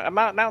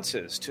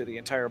announces to the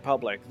entire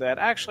public that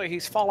actually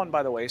he's fallen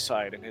by the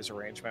wayside in his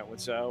arrangement with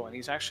Zoe, and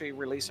he's actually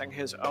releasing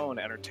his own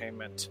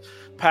entertainment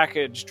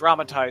package,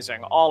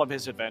 dramatizing all of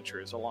his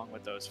adventures along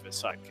with those of his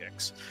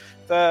sidekicks.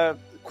 The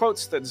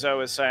quotes that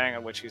Zoe is saying,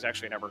 in which he's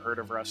actually never heard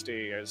of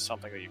Rusty, is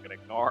something that you can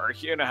ignore.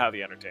 You know how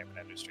the entertainment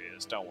industry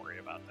is. Don't worry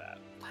about that.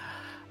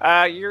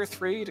 Year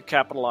 3, to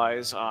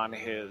capitalize on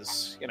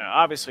his,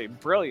 obviously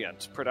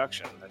brilliant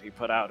production that he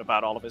put out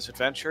about all of his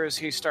adventures,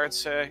 he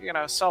starts a,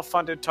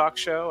 self-funded talk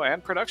show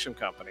and production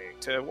company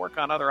to work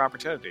on other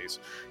opportunities,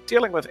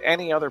 dealing with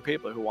any other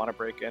people who want to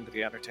break into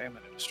the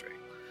entertainment industry.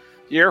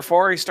 Year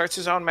 4, he starts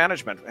his own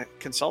management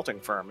consulting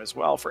firm as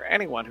well for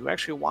anyone who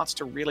actually wants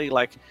to really,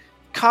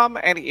 come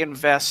and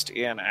invest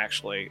in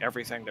actually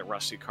everything that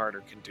Rusty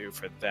Carter can do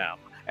for them,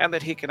 and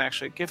that he can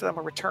actually give them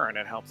a return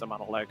and help them on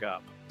a leg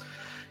up.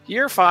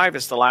 Year 5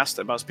 is the last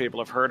that most people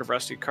have heard of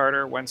Rusty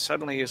Carter, when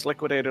suddenly he's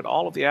liquidated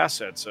all of the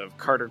assets of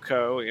Carter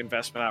Co.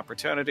 Investment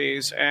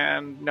Opportunities,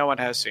 and no one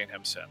has seen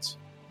him since.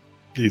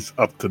 He's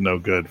up to no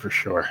good for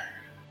sure.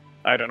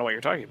 I don't know what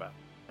you're talking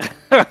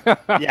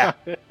about. Yeah.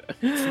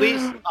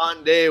 Fleece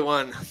on day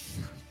 1.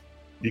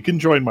 You can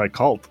join my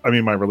cult. I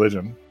mean, my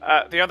religion.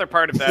 The other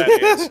part of that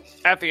is,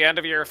 at the end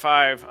of year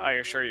 5, I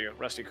assure you,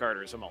 Rusty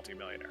Carter is a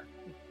multimillionaire.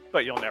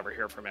 But you'll never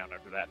hear from him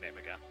under that name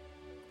again.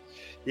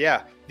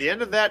 Yeah, the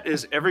end of that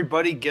is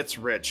everybody gets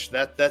rich.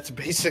 That's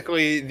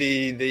basically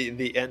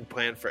the end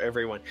plan for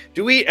everyone.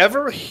 Do we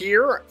ever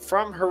hear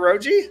from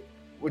Hiroji?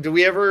 Do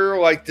we ever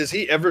does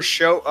he ever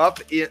show up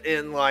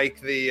in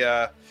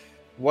the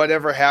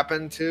Whatever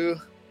Happened To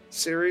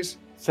series?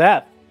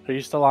 Seth, are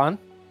you still on?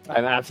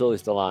 I'm absolutely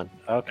still on.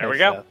 Okay, There we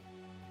go.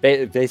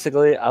 Seth.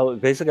 Basically, I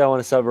want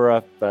to sum her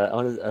up. I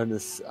want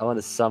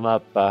to sum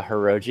up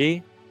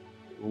Hiroji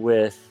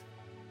with: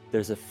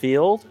 there's a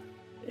field.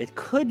 It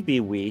could be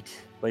wheat,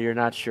 but you're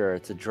not sure.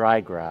 It's a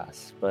dry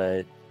grass,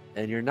 but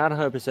and you're not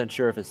 100%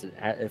 sure if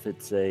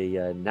it's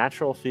a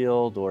natural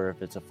field or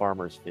if it's a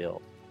farmer's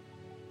field.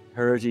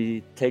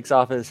 Hiroji takes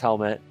off his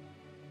helmet,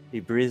 he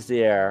breathes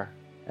the air,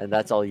 and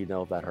that's all you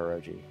know about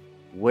Hiroji.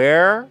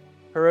 Where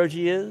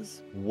Hiroji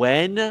is,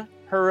 when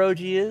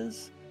Hiroji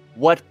is,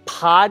 what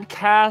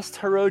podcast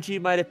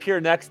Hiroji might appear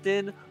next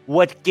in,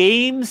 what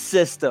game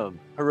system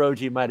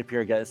Hiroji might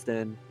appear guest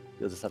in,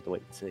 you'll just have to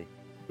wait and see.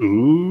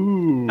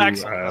 Ooh,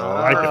 it's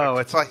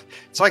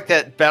like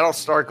that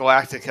Battlestar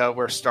Galactica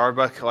where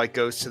Starbuck like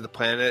goes to the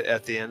planet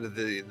at the end of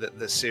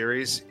the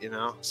series,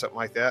 something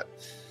like that.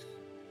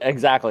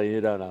 Exactly,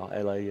 you don't know.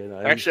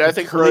 Actually, I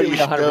think Hiroji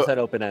should 100%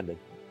 open-ended.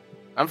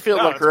 I'm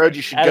feeling like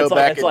Hiroji should go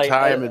back in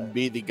time and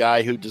be the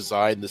guy who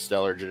designed the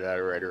stellar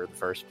generator in the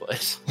first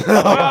place.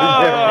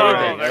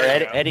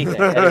 Anything.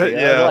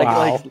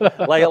 Yeah,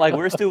 like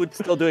we're still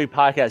doing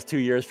podcasts 2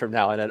 years from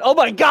now, and then oh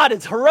my god,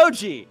 it's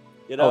Hiroji.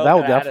 That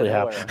will definitely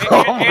happen.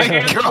 Oh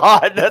my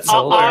god, that's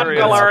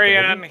hilarious. On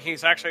Galarian,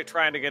 he's actually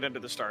trying to get into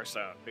the Star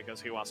Zone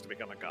because he wants to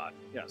become a god.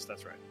 Yes,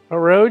 that's right.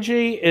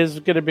 Hiroji is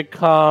going to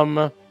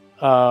become.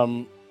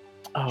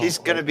 He's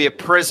going to be a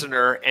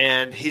prisoner,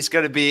 and he's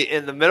going to be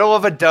in the middle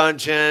of a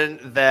dungeon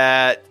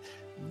that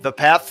the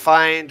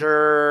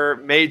Pathfinder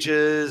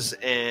mages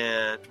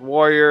and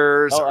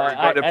warriors are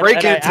going to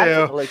break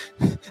into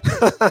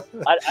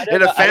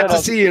in a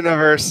fantasy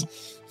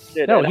universe.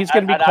 No, he's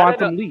going to be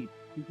Quantum Leap.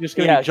 He's just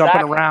going to be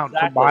jumping around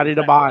from body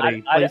to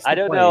body. I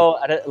don't know.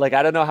 I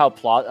don't know how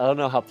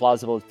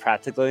plausible it's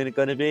practically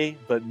going to be,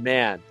 but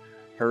man.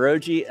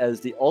 Hiroji as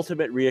the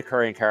ultimate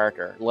reoccurring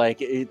character,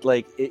 he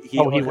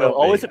will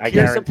always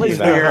appear someplace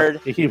weird.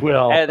 He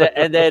will,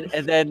 and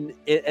then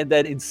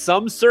in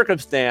some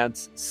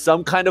circumstance,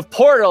 some kind of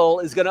portal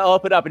is going to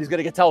open up, and he's going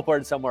to get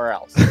teleported somewhere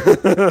else.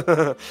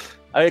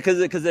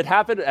 Because it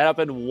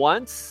happened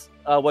once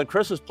when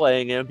Chris was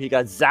playing him. He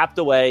got zapped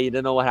away. He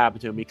didn't know what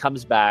happened to him. He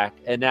comes back,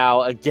 and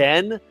now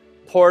again.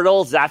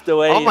 Portal zapped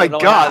away. Oh my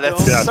god,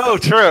 that's so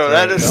true.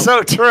 That is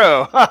so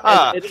true.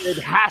 It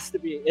has to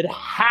be. It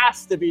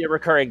has to be a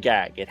recurring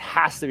gag. It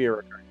has to be a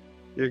recurring.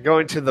 You're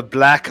going to the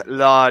Black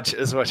Lodge,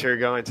 is what you're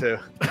going to.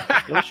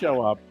 You'll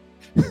show up.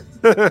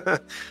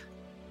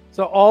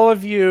 So all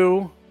of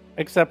you,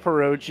 except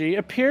Hiroji,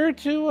 appear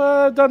to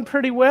have done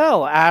pretty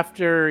well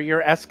after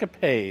your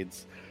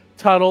escapades.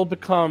 Tuttle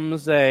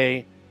becomes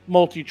a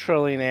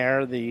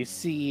multi-trillionaire, the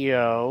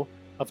CEO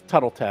of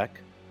TuttleTech.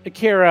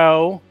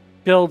 Akiro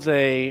builds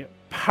a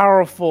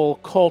powerful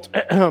cult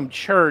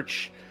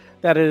church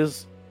that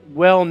is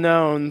well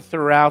known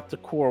throughout the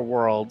core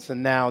worlds,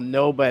 and now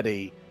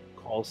nobody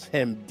calls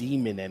him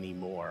demon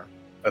anymore.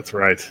 That's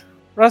right.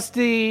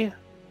 Rusty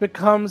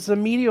becomes a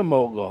media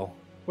mogul,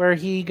 where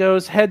he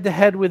goes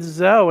head-to-head with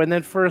Zoe, and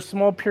then for a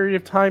small period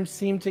of time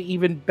seemed to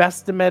even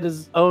best him at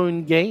his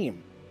own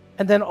game.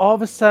 And then all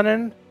of a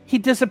sudden, he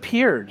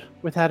disappeared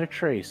without a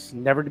trace,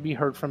 never to be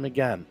heard from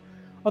again.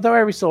 Although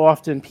every so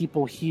often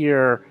people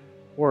hear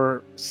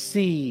or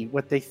see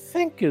what they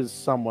think is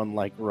someone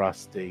like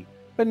Rusty.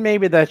 But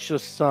maybe that's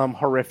just some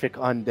horrific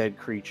undead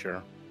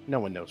creature. No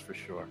one knows for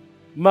sure.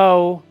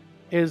 Mo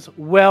is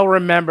well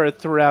remembered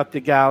throughout the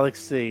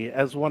galaxy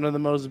as one of the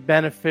most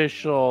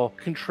beneficial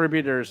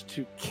contributors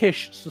to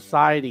Kish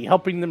society,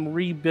 helping them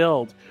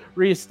rebuild,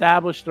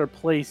 reestablish their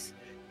place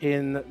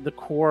in the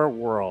core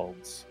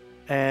worlds,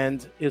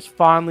 and is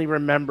fondly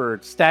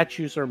remembered.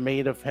 Statues are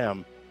made of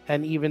him,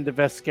 and even the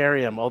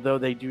Veskarium, although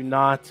they do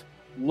not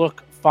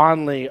look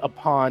fondly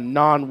upon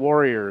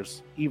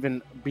non-warriors,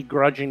 even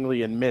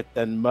begrudgingly admit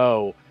that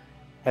Mo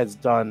has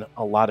done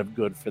a lot of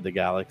good for the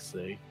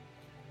galaxy.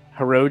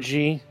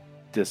 Hiroji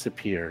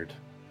disappeared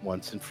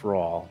once and for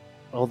all,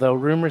 although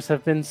rumors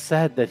have been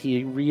said that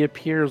he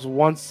reappears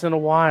once in a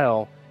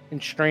while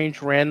in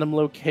strange random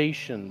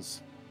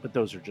locations, but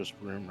those are just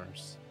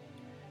rumors.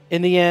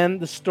 In the end,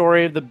 the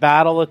story of the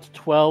battle at the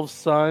 12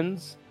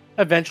 Suns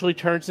eventually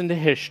turns into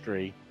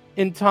history.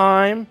 In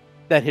time,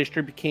 that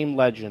history became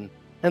legend,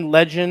 and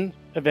legend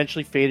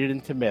eventually faded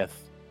into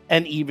myth,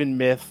 and even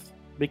myth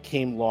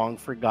became long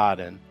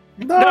forgotten.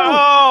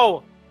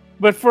 No!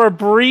 But for a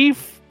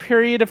brief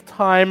period of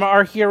time,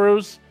 our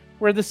heroes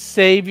were the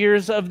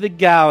saviors of the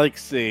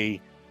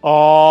galaxy.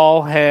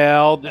 All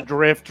hail the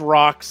Drift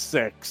Rock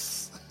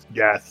 6.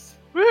 Yes.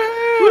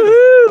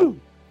 Woo!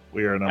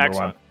 We are number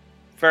Excellent. one.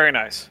 Very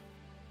nice.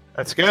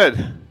 That's good.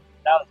 That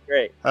was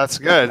great. That's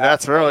good.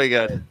 That's really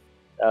good.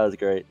 That was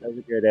great. That was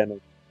a great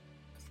ending.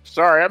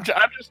 Sorry, I'm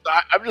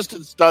just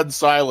in stunned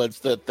silence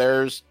that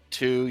there's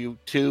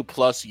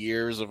 2+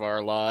 years of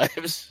our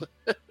lives.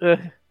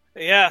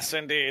 Yes,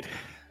 indeed.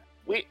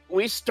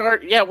 We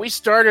started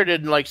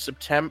in like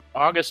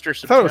August or I thought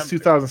September. it was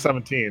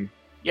 2017.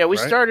 Yeah, we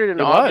right? started in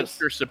It August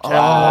was. or September.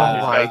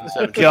 Oh my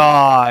 2017.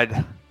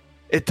 god.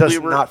 It does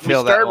not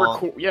feel that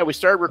long. We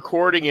started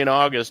recording in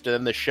August, and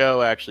then the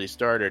show actually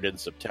started in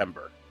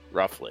September,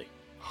 roughly.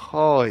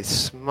 Holy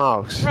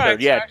smokes. Right.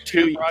 So, yeah,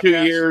 actually, 2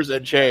 broadcast- years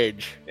and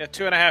change. Yeah,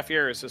 2.5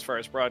 years as far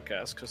as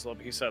broadcast, because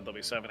he said there'll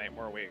be 7-8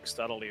 more weeks.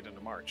 That'll lead into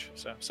March.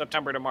 So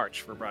September to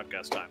March for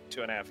broadcast time.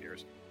 2.5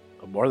 years.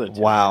 More than 2.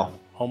 Wow.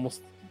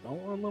 Almost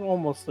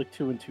almost like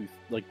 2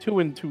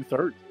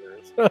 2/3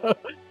 years.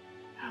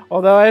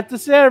 Although I have to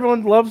say,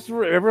 everyone's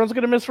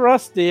going to miss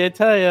Rusty. I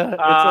tell you, it's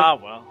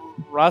well,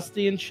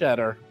 Rusty and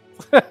Cheddar.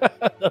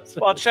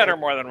 Well, Cheddar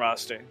more than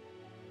Rusty.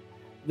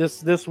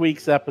 This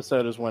week's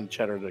episode is when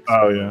Cheddar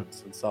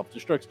explodes and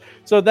self-destructs.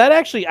 So that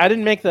actually, I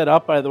didn't make that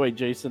up, by the way,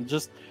 Jason.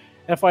 Just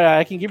FYI,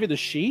 I can give you the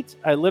sheet.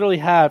 I literally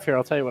have here.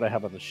 I'll tell you what I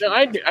have on the sheet. No,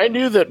 I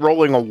knew that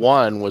rolling a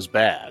 1 was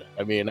bad.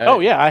 I mean,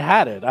 I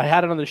had it. I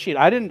had it on the sheet.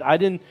 I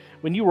didn't.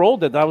 When you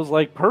rolled it, that was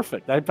like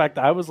perfect. In fact,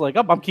 I was like,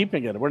 I'm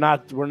keeping it. We're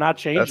not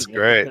changing. That's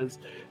great. It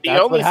the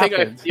only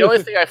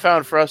thing I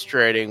found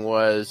frustrating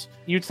was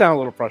you'd sound a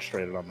little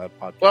frustrated on that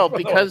podcast. Well,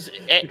 because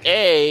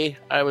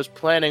I was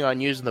planning on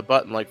using the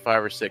button like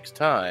 5 or 6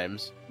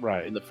 times,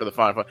 right? For the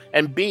final,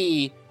 and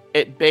B,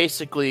 it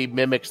basically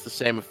mimics the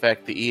same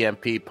effect, the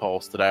EMP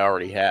pulse that I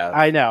already have.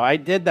 I know, I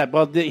did that.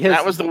 Well,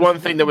 that was the one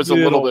thing that was a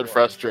little bit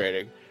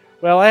frustrating.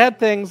 Well, I had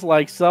things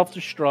like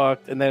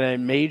self-destruct and then a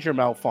major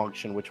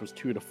malfunction, which was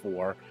 2 to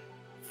 4.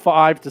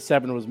 5 to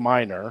 7 was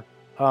minor.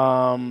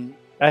 I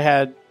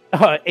had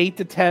 8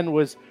 to 10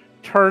 was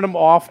turn him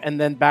off and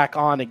then back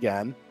on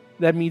again.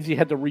 That means you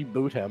had to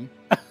reboot him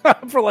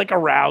for like a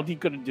round. He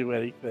couldn't do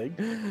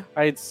anything.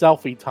 I had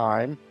selfie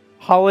time.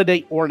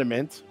 Holiday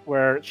ornament,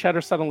 where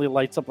Cheddar suddenly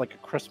lights up like a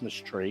Christmas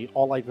tree.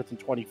 All light within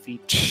 20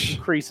 feet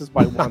increases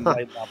by 1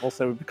 light level,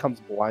 so it becomes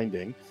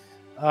blinding.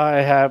 I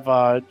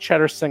have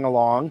Cheddar sing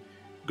along.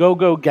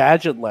 Go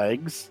gadget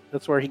legs.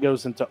 That's where he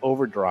goes into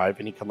overdrive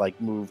and he can like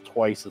move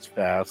twice as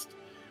fast.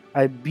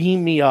 I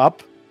beam me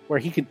up, where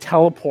he can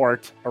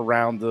teleport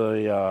around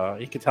Oh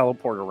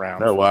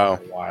wow!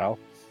 For a while.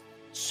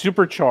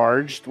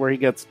 Supercharged, where he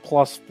gets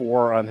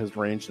 +4 on his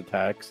ranged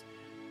attacks.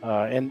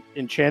 And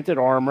enchanted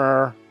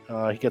armor.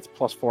 He gets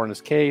 +4 in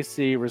his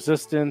KC.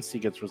 Resistance. He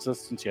gets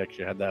resistance. You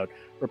actually had that.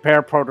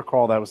 Repair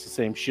protocol. That was the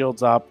same.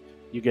 Shields up.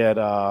 You get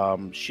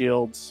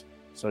shields.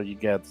 So you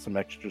get some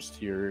extras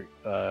to your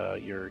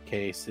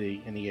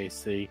KAC and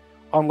EAC.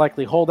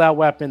 Unlikely holdout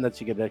weapon, that's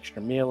you get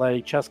extra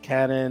melee. Chest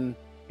cannon,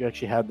 you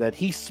actually had that.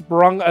 He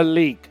sprung a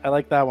leak. I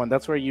like that one.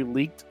 That's where you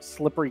leaked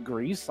slippery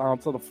grease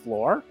onto the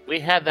floor. We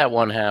had that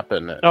one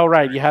happen. Oh,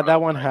 right. You had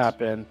that one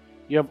happen.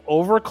 You have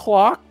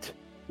overclocked,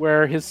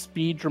 where his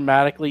speed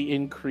dramatically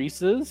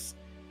increases,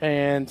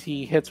 and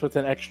he hits with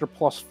an extra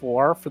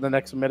 +4 for the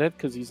next minute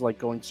because he's like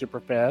going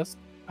super fast.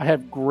 I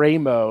have gray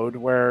mode,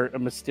 where a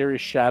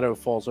mysterious shadow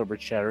falls over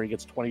Cheddar. He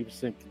gets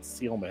 20%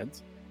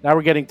 concealment. Now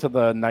we're getting to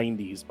the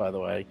 90s, by the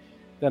way.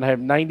 Then I have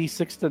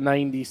 96 to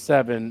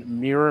 97,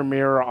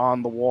 mirror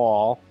on the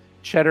wall.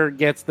 Cheddar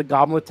gets the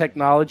goblet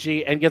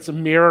technology and gets a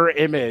mirror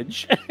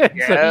image.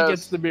 Yes. So he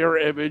gets the mirror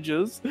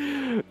images.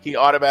 He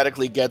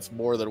automatically gets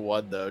more than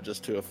 1, though,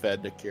 just to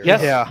offend Akira.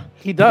 Yes, yeah,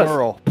 he does.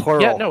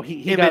 Plural. Yeah, no,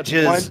 he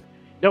images. Got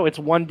no, it's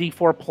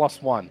 1d4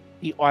 + 1.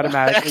 He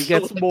automatically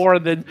gets more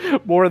than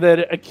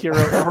Akira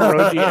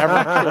Orochi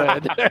ever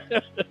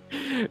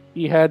could.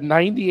 He had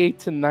 98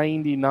 to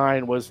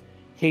 99 was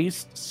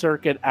haste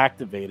circuit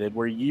activated,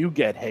 where you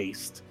get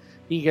haste.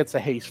 He gets a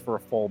haste for a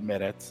full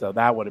minute, so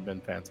that would have been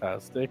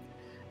fantastic.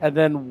 And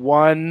then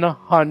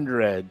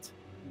 100,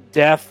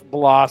 Death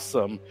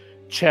Blossom.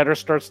 Cheddar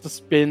starts to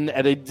spin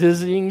at a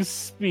dizzying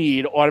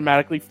speed,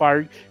 automatically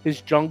firing his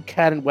junk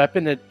cannon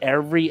weapon at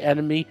every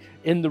enemy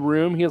in the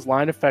room. He has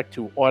line effect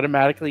to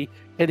automatically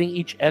hitting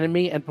each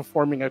enemy and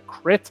performing a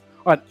crit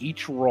on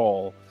each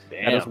roll.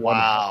 Damn,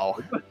 wow.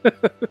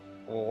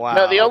 Wow.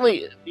 No, the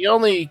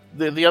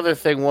other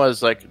thing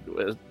was, like,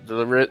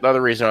 the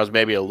other reason I was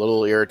maybe a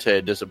little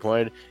irritated,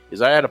 disappointed,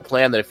 is I had a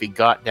plan that if he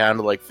got down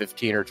to like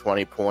 15 or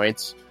 20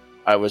 points,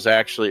 I was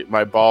actually,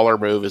 my baller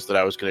move is that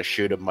I was going to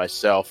shoot him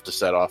myself to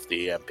set off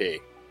the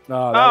EMP.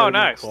 Oh,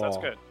 nice. Cool. That's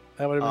good.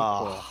 That would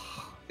have been cool.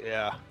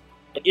 Yeah.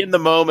 In the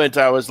moment,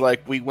 I was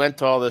like, we went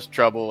to all this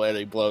trouble and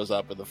he blows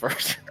up in the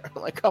first round.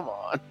 I'm like, come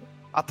on.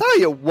 I'll tell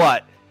you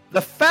what.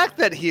 The fact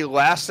that he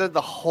lasted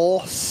the whole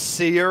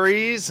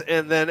series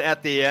and then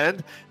at the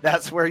end,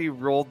 that's where you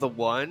rolled the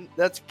 1.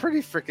 That's pretty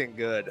freaking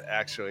good,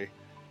 actually.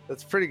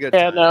 That's pretty good.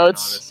 Yeah, no,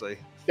 it's honestly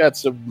got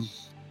some.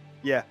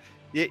 Yeah,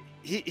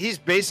 he's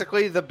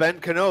basically the Ben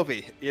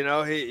Kenobi. You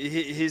know,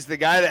 he's the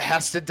guy that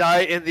has to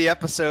die in the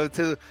episode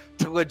to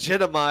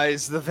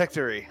legitimize the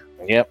victory.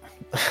 Yep.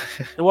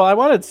 Well, I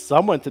wanted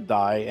someone to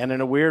die, and in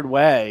a weird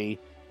way,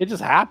 it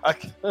just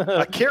happened.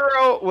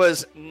 Akira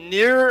was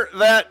near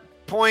that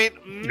point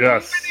many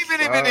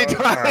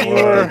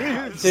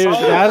times. Dude,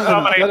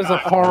 that is a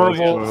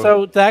horrible.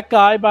 So that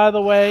guy, by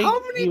the way,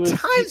 how many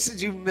times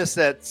did you miss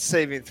that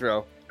saving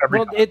throw?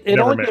 It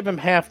only gave him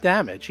half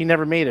damage. He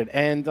never made it,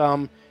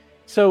 and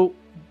so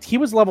he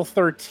was level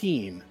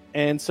 13,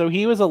 and so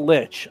he was a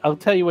lich. I'll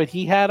tell you what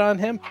he had on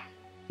him.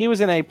 He was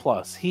an A+.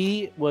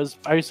 He was.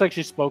 I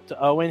actually spoke to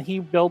Owen. He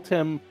built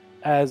him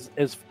as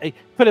put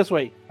it this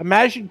way.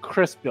 Imagine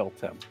Chris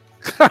built him.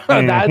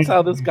 That's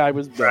how this guy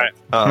was built. Right.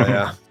 Oh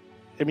yeah.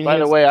 I mean, by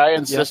the way, I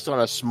insist on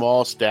a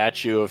small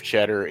statue of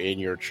Cheddar in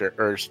your church,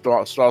 or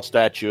small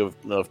statue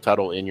of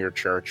Tuttle in your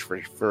church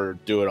for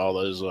doing all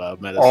those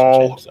medicine.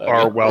 All checks.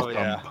 are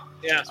welcome.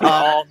 Yeah, so we're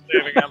all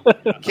saving him.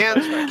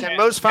 Can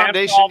Moe's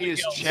Foundation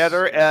use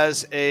cheddar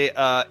as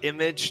a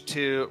image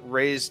to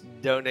raise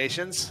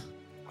donations?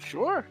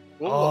 Sure.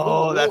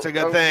 That's a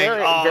good thing.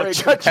 Very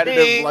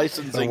competitive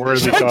licensing.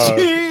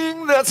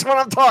 Cha-ching! That's what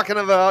I'm talking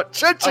about.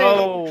 Cha-ching!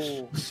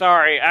 Oh,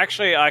 sorry.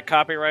 Actually, I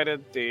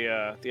copyrighted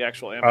the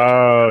actual image.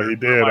 Oh, he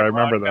did. I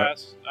remember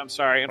that. I'm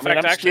sorry. In I mean,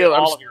 fact, I'm actually, still-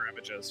 all of your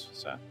images.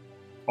 So.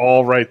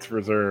 All rights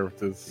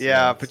reserved.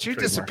 Yeah, but you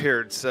trademark.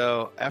 disappeared,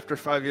 so after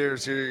 5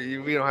 years,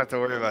 we don't have to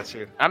worry about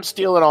you. I'm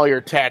stealing all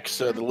your text,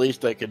 so the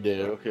least I can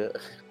do.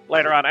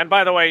 Later on. And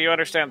by the way, you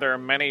understand there are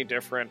many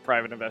different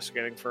private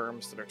investigating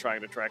firms that are trying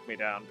to track me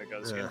down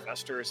because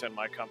investors in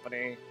my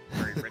company,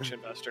 very rich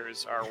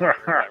investors, are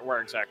wondering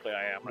where exactly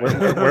I am.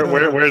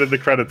 Right? Where did the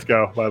credits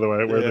go, by the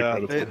way? Where did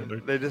the credits go?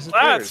 They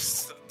disappeared.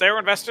 They were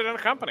invested in a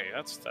company.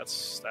 That's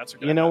a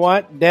good You know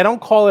what? They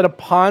don't call it a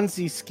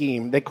Ponzi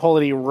scheme. They call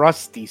it a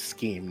Rusty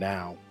scheme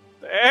now.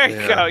 There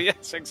you go.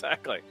 Yes,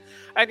 exactly.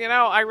 And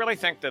I really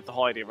think that the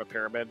whole idea of a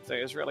pyramid thing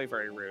is really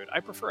very rude.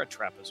 I prefer a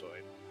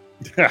trapezoid.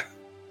 Yeah.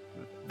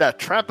 That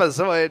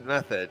trapezoid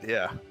method,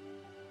 yeah.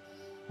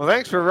 Well,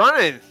 thanks for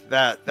running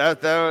that.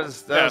 That was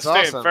Steve,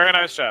 awesome. Very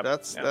nice job.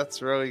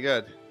 That's really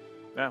good.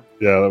 Yeah,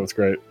 that was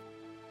great.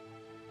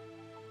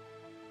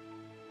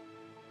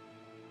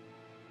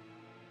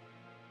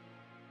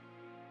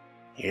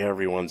 Hey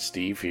everyone,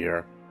 Steve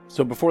here.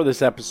 So before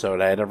this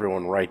episode, I had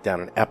everyone write down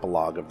an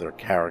epilogue of their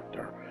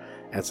character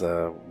as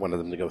one of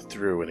them to go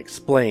through and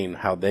explain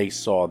how they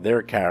saw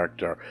their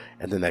character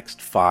in the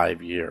next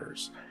 5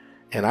 years.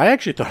 And I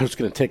actually thought it was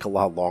going to take a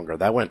lot longer.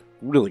 That went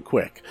really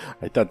quick.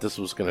 I thought this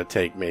was going to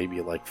take maybe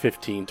like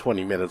 15,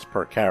 20 minutes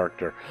per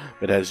character.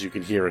 But as you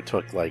can hear, it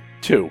took like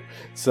 2.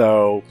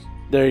 So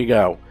there you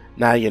go.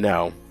 Now you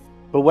know.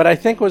 But what I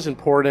think was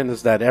important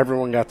is that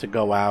everyone got to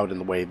go out in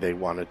the way they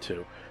wanted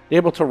to.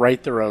 Able to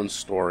write their own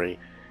story.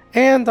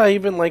 And I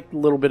even liked a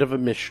little bit of a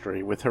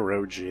mystery with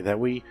Hiroji,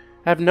 that we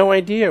have no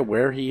idea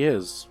where he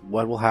is,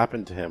 what will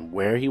happen to him,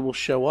 where he will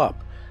show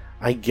up.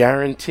 I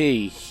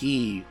guarantee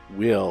he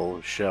will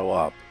show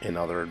up in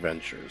other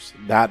adventures.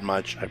 That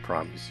much I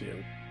promise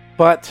you.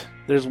 But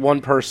there's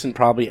one person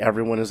probably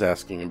everyone is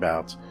asking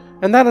about,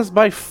 and that is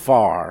by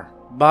far,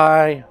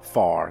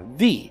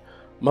 the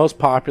most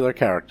popular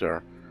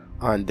character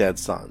on Dead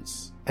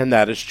Sons, and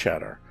that is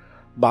Cheddar.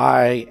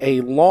 By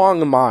a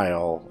long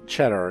mile,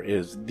 Cheddar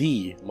is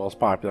the most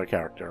popular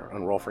character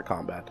on Roll for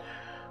Combat,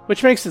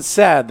 which makes it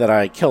sad that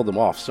I killed him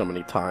off so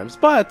many times,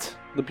 but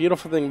the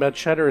beautiful thing about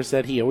Cheddar is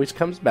that he always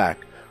comes back.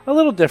 A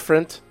little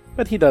different,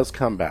 but he does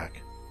come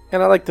back.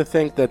 And I like to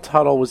think that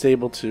Tuttle was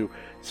able to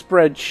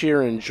spread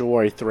cheer and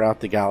joy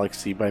throughout the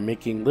galaxy by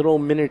making little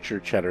miniature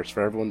Cheddars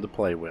for everyone to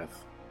play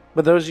with.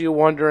 But those of you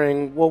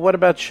wondering, well, what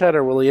about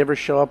Cheddar? Will he ever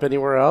show up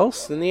anywhere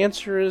else? And the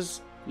answer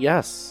is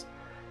yes.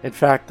 In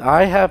fact,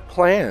 I have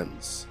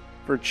plans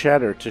for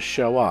Cheddar to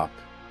show up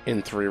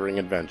in Three Ring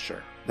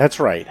Adventure. That's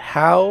right.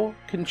 How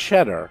can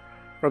Cheddar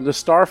from the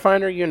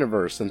Starfinder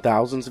universe and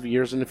thousands of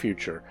years in the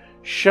future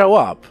show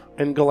up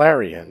in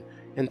Golarion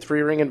in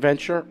Three Ring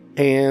Adventure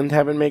and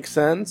have it make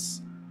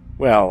sense?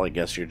 Well, I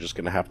guess you're just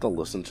going to have to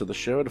listen to the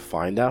show to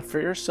find out for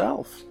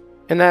yourself.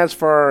 And as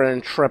for our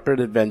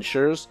intrepid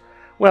adventures,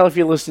 well, if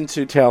you listen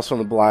to Tales from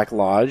the Black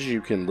Lodge, you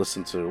can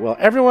listen to, well,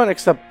 everyone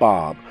except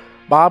Bob.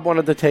 Bob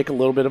wanted to take a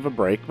little bit of a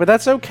break, but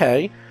that's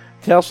okay.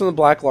 Tales from the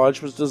Black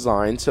Lodge was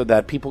designed so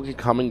that people can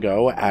come and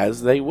go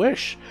as they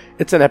wish.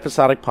 It's an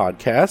episodic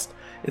podcast.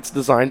 It's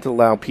designed to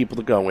allow people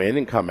to go in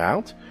and come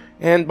out.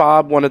 And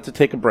Bob wanted to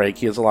take a break.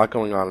 He has a lot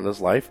going on in his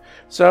life,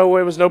 so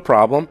it was no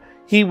problem.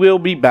 He will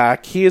be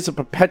back. He is a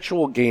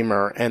perpetual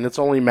gamer, and it's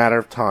only a matter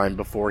of time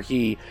before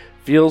he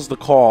feels the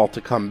call to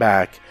come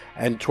back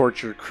and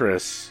torture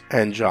Chris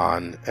and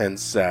John and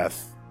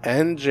Seth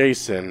and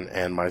Jason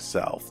and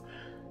myself.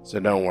 So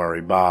don't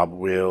worry, Bob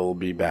will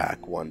be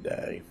back one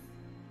day.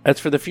 As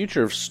for the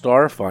future of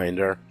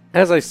Starfinder,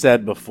 as I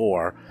said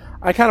before,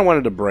 I kind of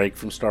wanted a break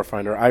from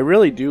Starfinder. I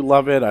really do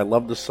love it. I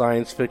love the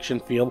science fiction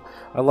feel.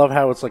 I love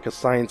how it's like a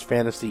science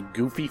fantasy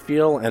goofy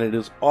feel, and it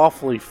is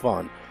awfully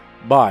fun.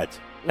 But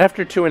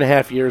after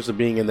 2.5 years of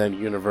being in that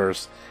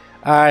universe,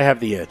 I have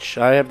the itch.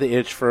 I have the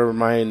itch for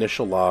my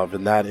initial love,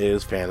 and that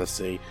is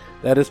fantasy.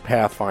 That is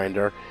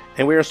Pathfinder.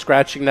 And we are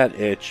scratching that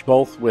itch,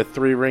 both with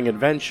Three Ring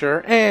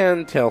Adventure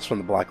and Tales from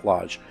the Black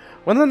Lodge.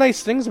 One of the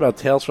nice things about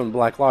Tales from the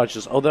Black Lodge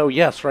is, although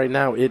yes, right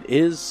now it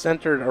is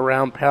centered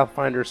around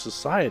Pathfinder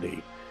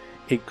Society,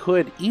 it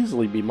could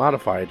easily be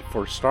modified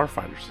for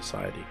Starfinder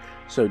Society.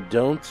 So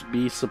don't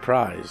be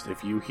surprised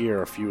if you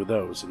hear a few of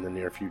those in the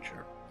near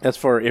future. As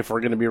for if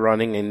we're going to be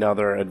running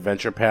another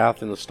adventure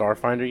path in the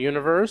Starfinder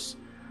universe,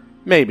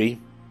 maybe.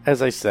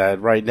 As I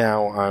said, right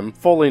now I'm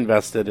fully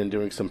invested in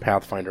doing some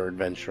Pathfinder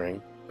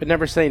adventuring. But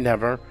never say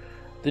never.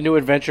 The new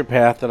adventure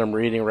path that I'm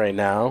reading right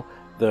now,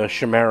 the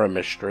Chimera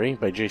Mystery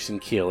by Jason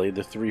Keeley,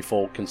 the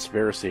threefold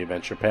conspiracy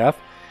adventure path,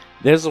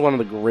 this is one of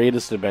the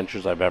greatest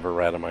adventures I've ever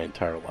read in my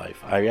entire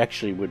life. I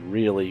actually would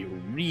really,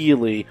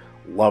 really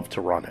love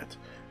to run it.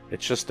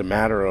 It's just a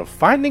matter of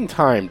finding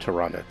time to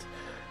run it.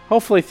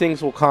 Hopefully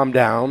things will calm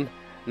down.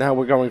 Now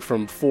we're going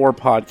from 4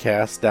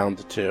 podcasts down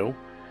to 2.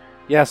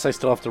 Yes, I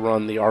still have to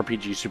run the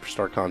RPG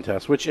Superstar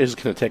contest, which is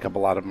going to take up a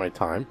lot of my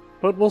time.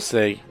 But we'll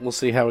see. We'll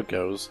see how it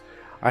goes.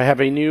 I have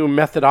a new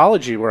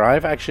methodology where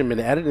I've actually been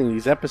editing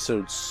these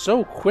episodes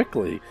so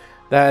quickly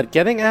that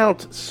getting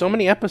out so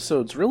many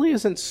episodes really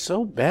isn't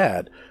so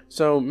bad.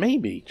 So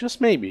maybe,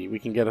 just maybe, we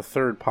can get a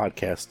third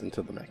podcast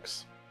into the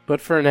mix. But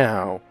for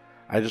now,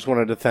 I just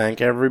wanted to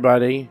thank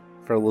everybody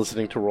for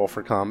listening to Roll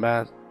for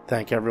Combat.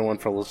 Thank everyone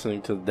for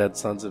listening to the Dead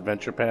Sons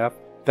Adventure Path.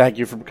 Thank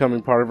you for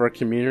becoming part of our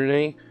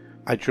community.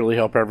 I truly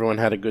hope everyone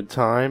had a good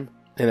time.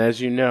 And as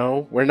you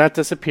know, we're not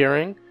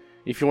disappearing.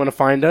 If you want to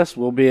find us,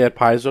 we'll be at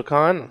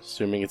PaizoCon,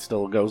 assuming it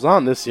still goes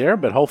on this year,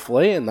 but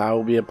hopefully, and I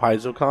will be at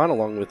PaizoCon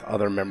along with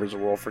other members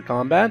of Roll for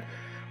Combat.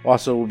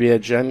 Also, we'll be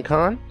at Gen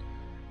Con.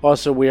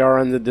 Also, we are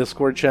on the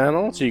Discord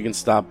channel, so you can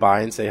stop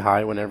by and say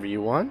hi whenever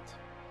you want.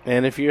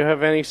 And if you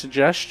have any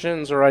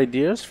suggestions or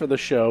ideas for the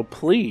show,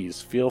 please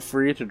feel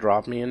free to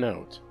drop me a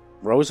note.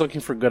 We're always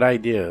looking for good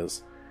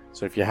ideas,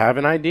 so if you have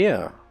an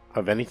idea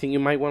of anything you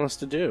might want us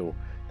to do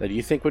that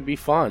you think would be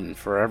fun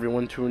for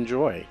everyone to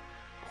enjoy,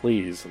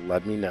 please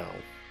let me know.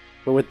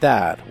 But with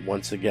that,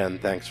 once again,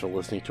 thanks for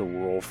listening to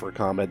Roll for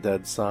Combat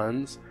Dead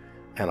Sons,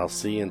 and I'll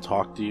see and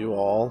talk to you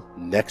all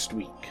next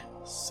week.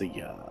 See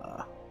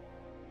ya.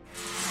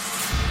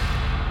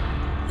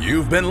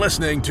 You've been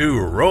listening to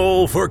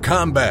Roll for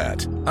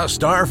Combat, a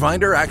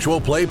Starfinder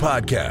actual play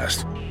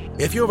podcast.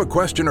 If you have a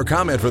question or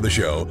comment for the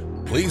show,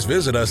 please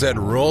visit us at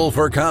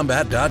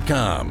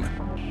rollforcombat.com.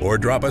 Or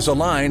drop us a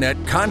line at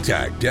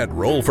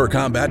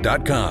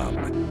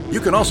contact@rollforcombat.com. You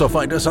can also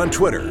find us on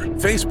Twitter,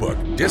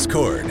 Facebook,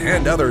 Discord,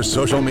 and other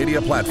social media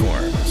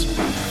platforms.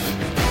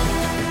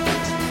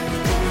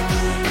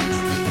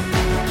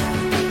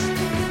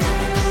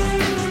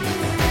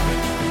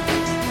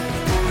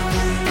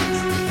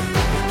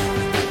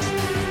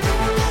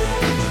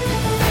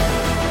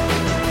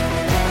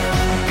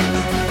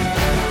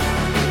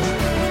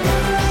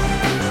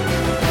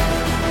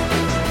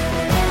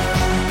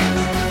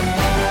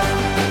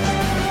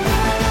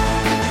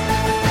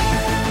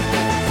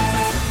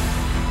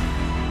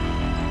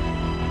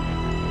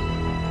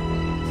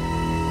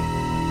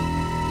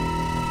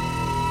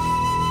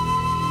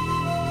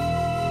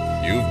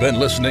 Been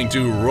listening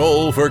to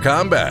Roll for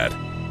Combat.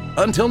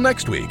 Until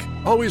next week,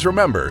 always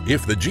remember,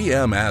 if the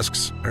GM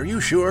asks, "Are you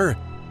sure?"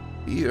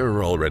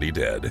 You're already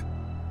dead.